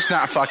 I'm just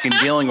not fucking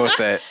dealing with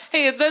it.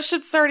 Hey, that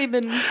shit's already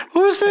been.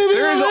 There's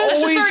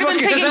always fucking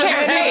taken care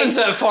of. happens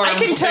at farms, I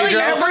can tell you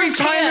Pedro. every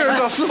time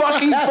there's a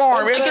fucking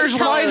farm. If there's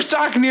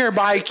livestock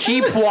nearby,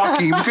 keep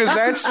walking because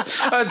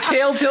that's a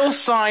telltale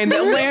sign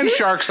that land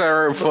sharks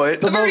are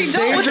afoot. I'm already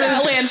done with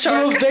that land The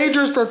shark. most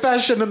dangerous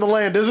profession in the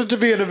land isn't to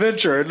be an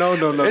adventurer. No.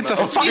 It's a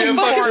fucking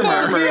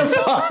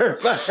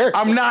farmer.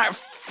 I'm not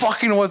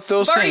fucking with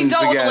those I've already things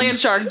dealt with the again. land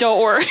shark. Don't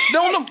worry.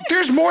 No,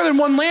 there's more than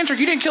one land shark.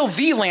 You didn't kill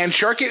the land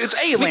shark. It's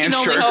a We land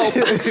can only shark.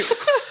 hope.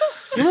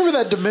 You remember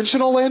that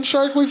dimensional land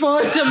shark we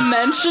fought?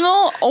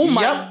 Dimensional? Oh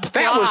my god.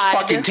 That was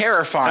fucking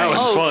terrifying. That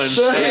was fun.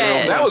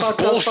 Shit. That was Fuck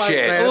that bullshit. fight,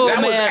 man. Oh, That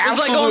was man. It's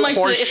like absolute going like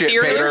the horseshit,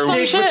 ethereal or Pedro. something.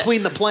 Dig Shit.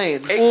 between the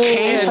planes. It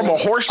came from a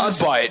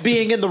horse's butt.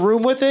 Being in the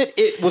room with it,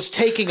 it was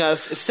taking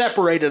us, it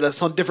separated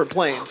us on different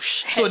planes.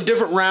 So in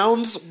different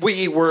rounds,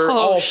 we were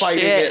all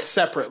fighting shit. it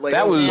separately.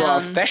 That was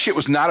rough. that shit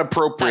was not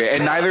appropriate,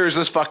 and neither is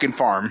this fucking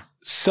farm.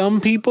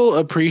 Some people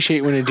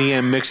appreciate when a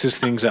DM mixes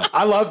things up.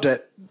 I loved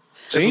it.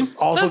 See? It was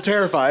also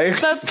terrifying.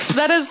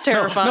 That is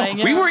terrifying.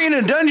 We yeah. were in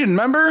a dungeon,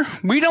 remember?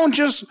 We didn't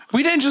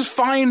just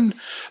find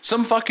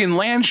some fucking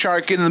land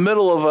shark in the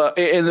middle of a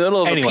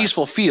Anyway.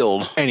 peaceful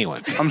field. Anyway,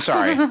 I'm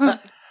sorry.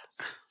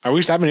 are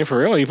we stopping it for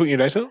real? Are you putting your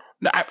dice out?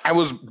 I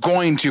was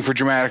going to for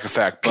dramatic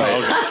effect,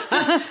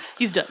 but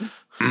He's done.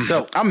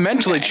 So, I'm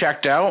mentally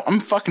checked out. I'm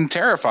fucking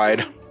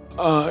terrified.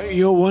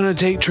 You'll want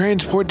to take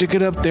transport to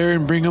get up there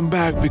and bring him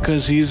back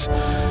because he's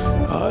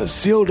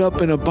sealed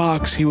up in a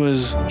box. He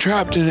was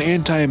trapped in an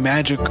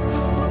anti-magic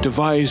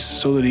device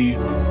so that he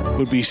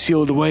would be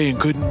sealed away and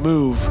couldn't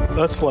move.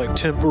 That's like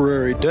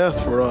temporary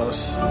death for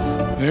us.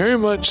 Very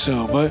much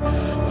so, but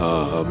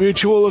a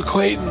mutual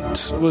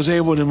acquaintance was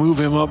able to move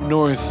him up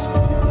north,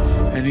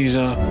 and he's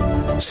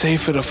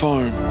safe at a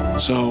farm.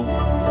 So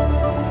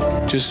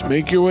just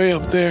make your way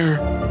up there,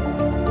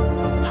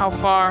 How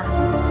far?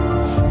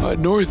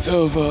 north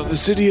of the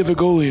city of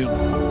Egolium.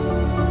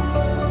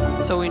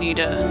 So we need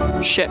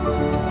a ship.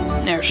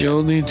 An airship.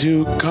 You'll need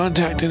to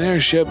contact an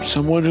airship,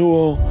 someone who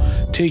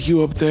will take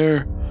you up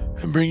there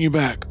and bring you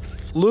back.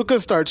 Luca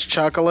starts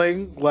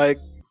chuckling, like,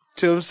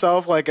 to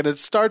himself, like, and it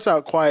starts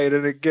out quiet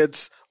and it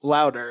gets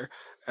louder,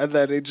 and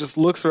then he just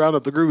looks around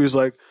at the group. He's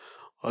like,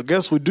 "I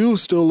guess we do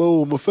still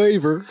owe him a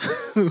favor."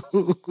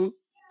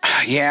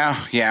 Yeah.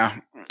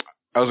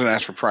 I was gonna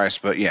ask for price,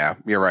 but yeah,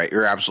 you're right.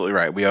 You're absolutely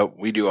right.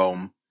 We do owe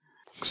him.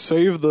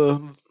 Save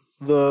the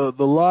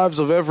lives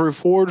of every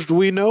forged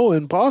we know,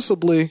 and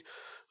possibly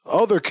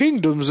other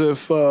kingdoms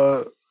if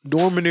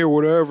Dorminir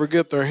were to ever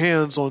get their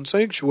hands on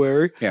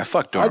Sanctuary. Yeah,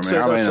 fuck I'd say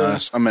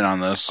Dorminir. I'm in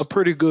on this. A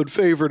pretty good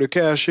favor to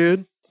cash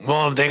in.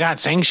 Well, if they got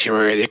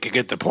Sanctuary, they could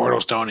get the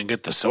Portal Stone and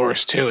get the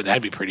Source, too.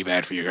 That'd be pretty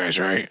bad for you guys,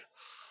 right?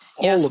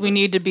 Yes, of we it.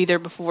 need to be there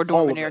before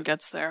All of Dorminir it.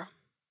 gets there.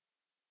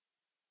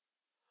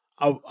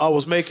 I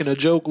was making a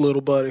joke,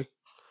 little buddy.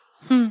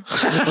 There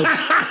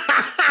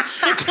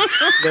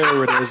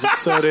it is. It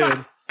set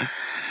in.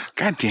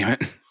 God damn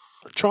it.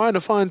 Trying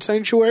to find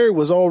Sanctuary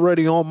was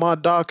already on my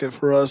docket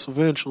for us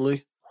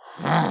eventually.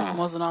 It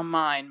wasn't on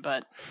mine,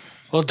 but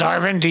Well,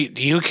 Darvin, do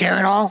you care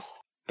at all?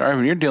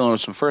 Darvin, you're dealing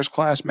with some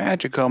first-class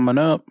magic coming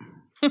up.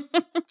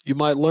 You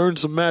might learn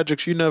some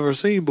magics you never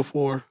seen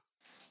before.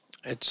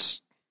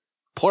 It's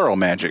plural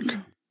magic.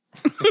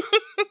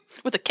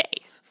 with a K.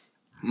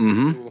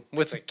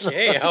 With a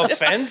K, how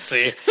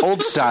fancy.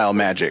 Old-style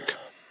magic.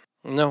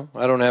 No,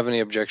 I don't have any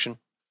objection.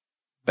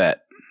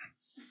 Bet.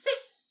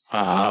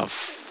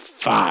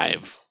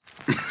 5.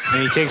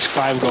 And he takes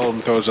 5 gold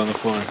and throws it on the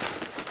floor.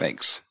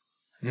 Thanks.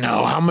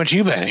 No, how much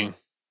you betting?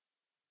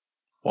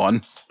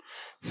 1.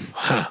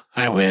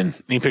 I win.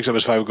 And he picks up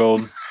his 5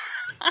 gold.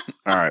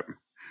 All right.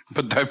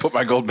 But I put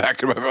my gold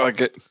back in my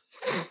pocket.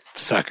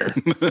 Sucker.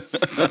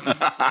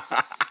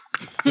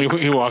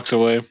 he walks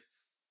away.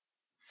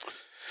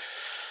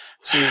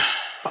 See,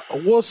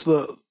 what's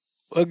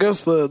I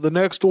guess the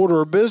next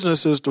order of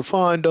business is to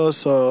find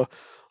us an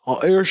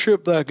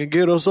airship that can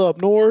get us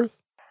up north.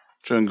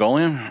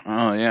 Jungolium?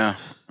 Oh, yeah.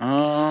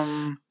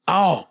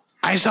 Oh,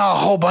 I saw a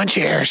whole bunch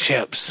of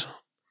airships.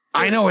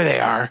 I know where they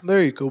are.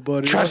 There you go,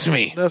 buddy. Trust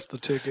That's- me. That's the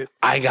ticket.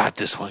 I got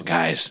this one,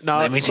 guys.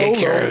 Not Let me take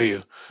solo. care of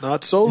you.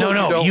 Not solo.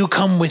 No, you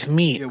come with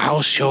me. Yeah, I'll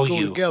we show go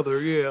you.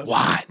 together. Yeah.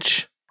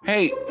 Watch.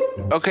 Hey,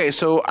 okay,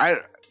 so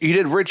you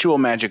did ritual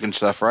magic and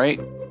stuff, right?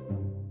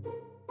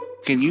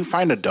 Can you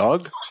find a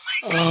dog?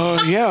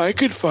 Yeah, I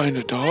could find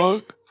a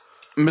dog.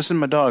 I'm missing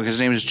my dog. His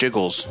name is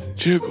Jiggles.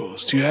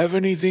 Jiggles, do you have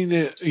anything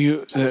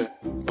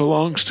that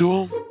belongs to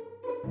him?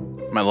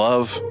 My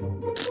love.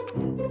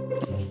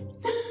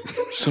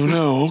 So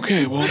no,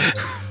 okay, well,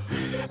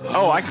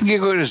 Oh, I can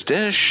go to his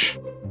dish.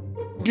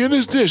 get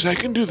his dish. I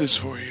can do this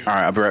for you. All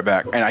right, I'll be right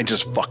back. And I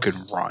just fucking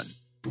run.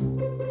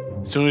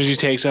 As soon as he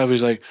takes off,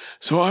 he's like,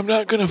 "So I'm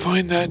not gonna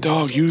find that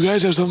dog. You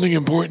guys have something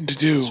important to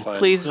do."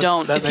 Please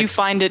don't. that If you makes-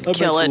 find it, that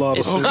kill makes a it. lot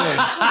of It's-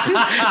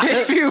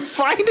 sense. If you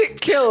find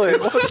it, kill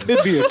it.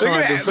 It'd be a Look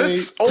kind at of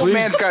this fate. old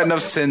man's got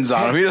enough sins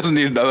on him. He doesn't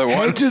need another one.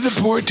 Head to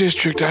the port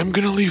district. I'm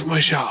gonna leave my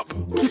shop.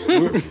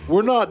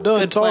 We're not done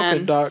Good talking,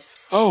 plan. Doc.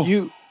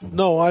 Oh,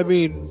 No, I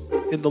mean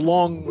in the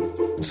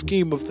long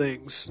scheme of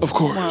things. of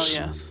course. Well,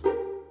 yes.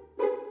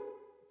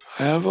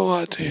 I have a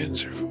lot to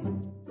answer for.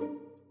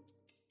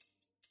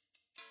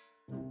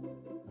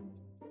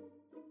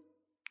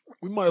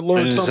 We might learn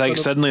And it's something. like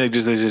suddenly, like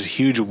just this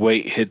huge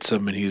weight hits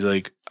him, and he's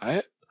like,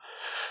 "I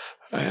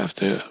have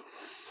to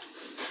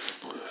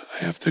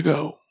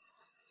go."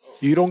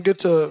 You don't get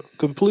to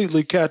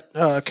completely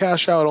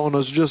cash out on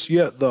us just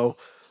yet, though.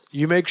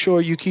 You make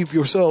sure you keep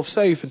yourself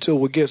safe until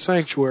we get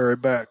Sanctuary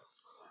back.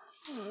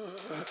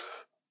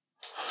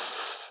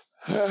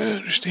 I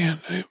understand.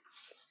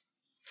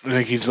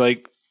 Like he's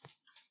like,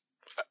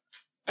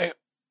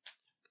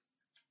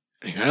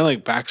 he kind of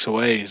like backs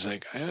away. He's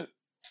like,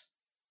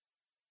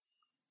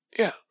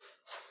 yeah,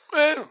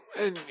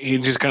 and he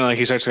just kind of like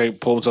he starts to like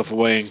pull himself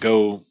away and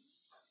go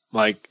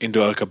like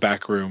into like a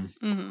back room.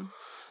 Mm-hmm.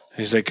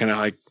 He's like kind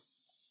of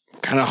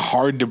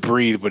hard to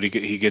breathe, but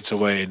he gets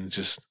away and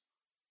just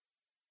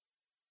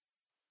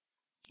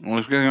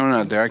What's going on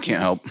out there? I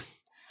can't help.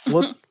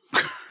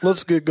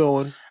 Let's get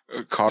going.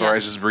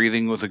 Cauterizes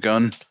breathing with a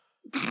gun.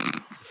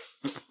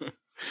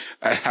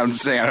 I'm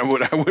saying I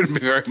wouldn't be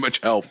very much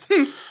help.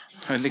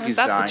 I think he's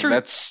That's the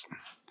dying. truth.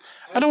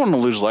 I don't want to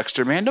lose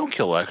Lexter, man. Don't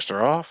kill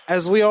Lexter off.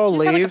 As we all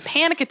He's had like a leave,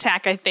 panic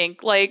attack, I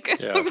think. Like,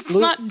 it's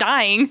Luke- not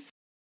dying.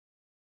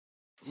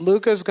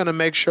 Luca's going to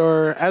make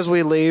sure, as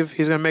we leave,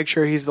 he's going to make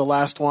sure he's the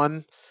last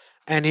one,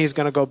 and he's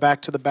going to go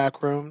back to the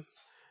back room.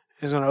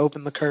 He's going to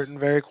open the curtain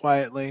very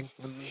quietly.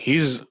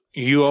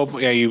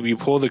 you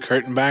pull the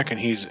curtain back and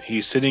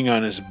he's sitting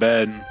on his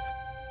bed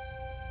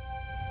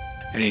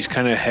and he's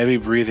kind of heavy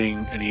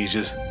breathing and he's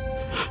just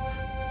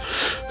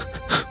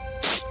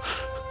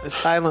As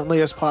silently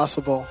as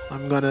possible,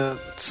 I'm going to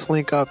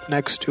slink up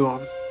next to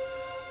him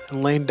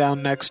and lean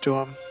down next to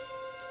him.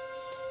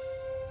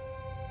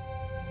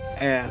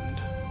 And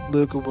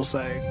Luca will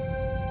say,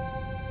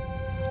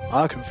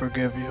 I can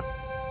forgive you.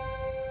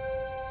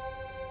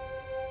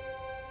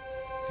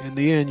 In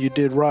the end, you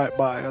did right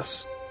by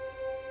us.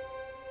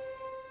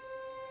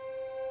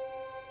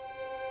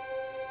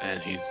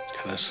 and he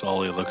kind of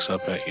slowly looks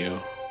up at you.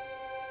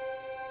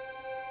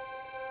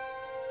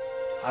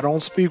 I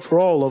don't speak for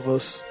all of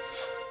us,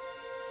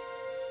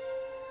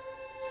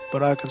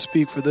 but I can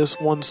speak for this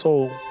one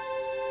soul.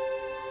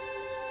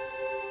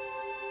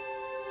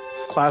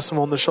 Claps him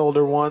on the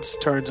shoulder once,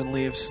 turns and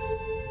leaves.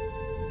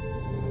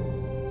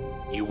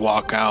 You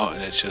walk out,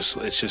 and it's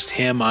just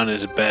him on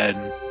his bed,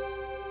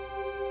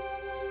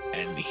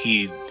 and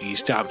he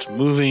stops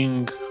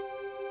moving.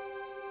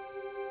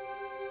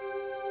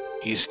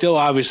 He's still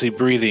obviously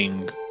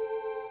breathing,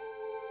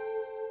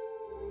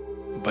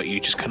 but you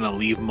just kind of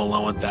leave him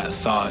alone with that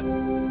thought,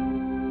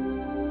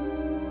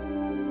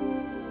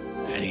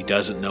 and he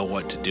doesn't know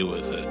what to do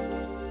with it.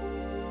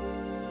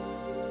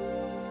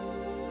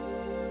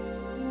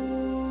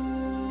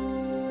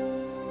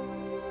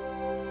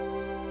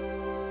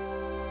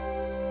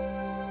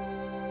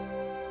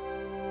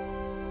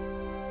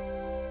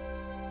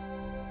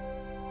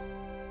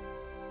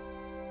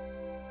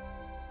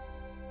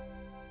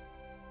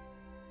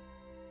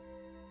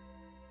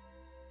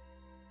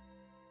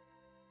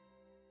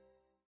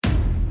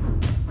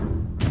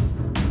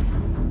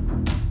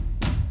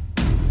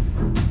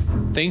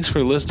 Thanks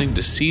for listening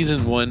to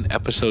Season 1,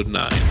 Episode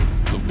 9,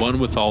 The One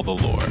with All the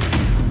Lore.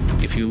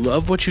 If you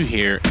love what you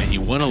hear and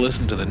you want to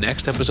listen to the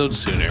next episode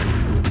sooner,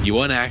 you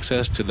want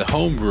access to the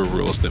homebrew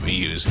rules that we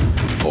use,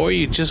 or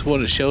you just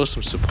want to show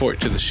some support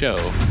to the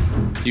show,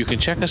 you can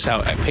check us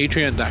out at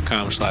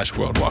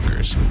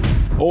patreon.com/worldwalkers.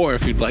 Or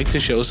if you'd like to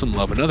show some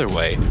love another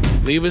way,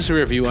 leave us a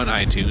review on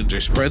iTunes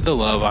or spread the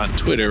love on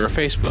Twitter or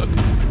Facebook.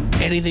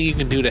 Anything you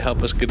can do to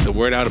help us get the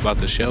word out about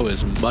the show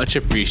is much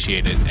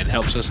appreciated and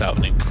helps us out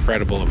an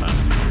incredible amount.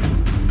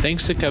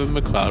 Thanks to Kevin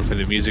MacLeod for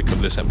the music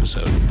of this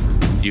episode.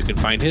 You can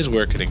find his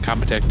work at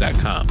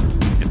incompetech.com.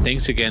 And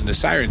thanks again to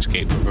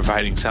Sirenscape for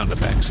providing sound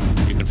effects.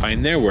 You can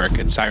find their work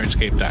at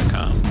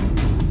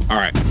sirenscape.com.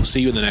 Alright, we'll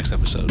see you in the next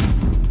episode.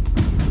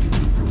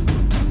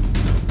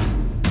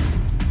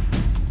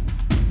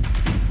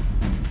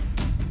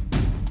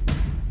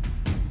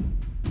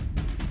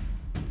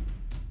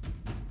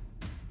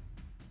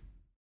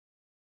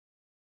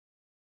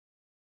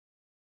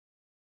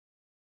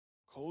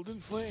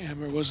 Colden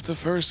Flamehammer was the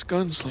first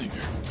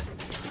gunslinger.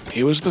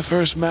 He was the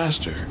first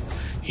master.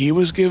 He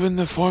was given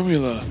the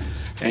formula,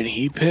 and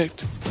he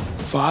picked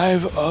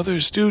 5 other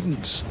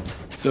students,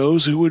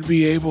 those who would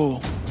be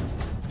able,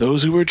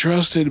 those who were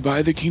trusted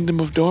by the kingdom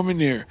of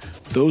Dorminir,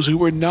 those who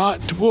were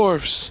not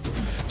dwarfs,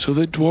 so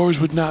that dwarves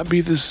would not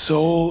be the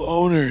sole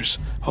owners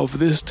of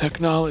this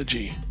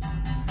technology.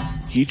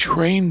 He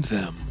trained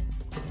them,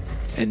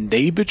 and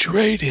they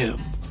betrayed him.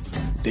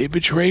 They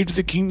betrayed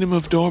the kingdom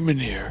of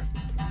Dorminir.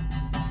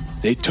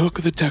 They took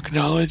the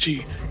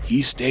technology.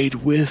 He stayed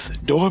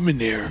with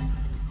Dorminir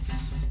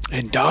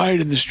and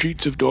died in the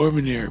streets of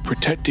Dorminir,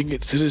 protecting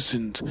its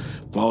citizens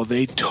while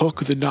they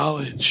took the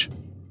knowledge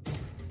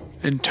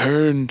and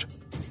turned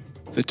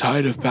the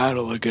tide of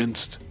battle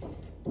against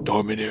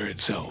Dorminir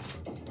itself.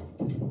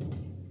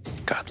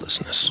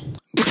 Godlessness.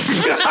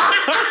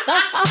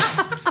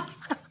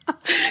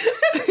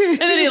 And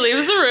then he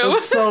leaves the room.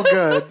 It's so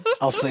good.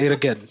 I'll say it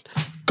again.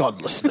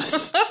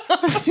 Godlessness.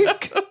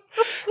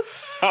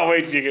 I'll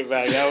wait till you get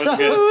back. That was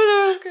good. Ooh,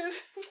 that was good.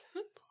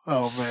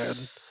 Oh, man.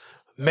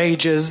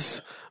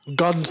 Mages,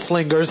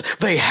 gunslingers,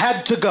 they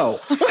had to go.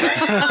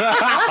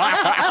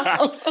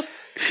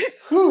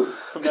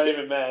 I'm not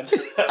even mad.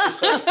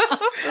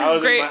 I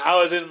was great. I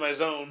was in my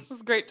zone. It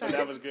was great timing.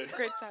 That was good.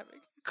 Great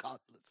timing. God.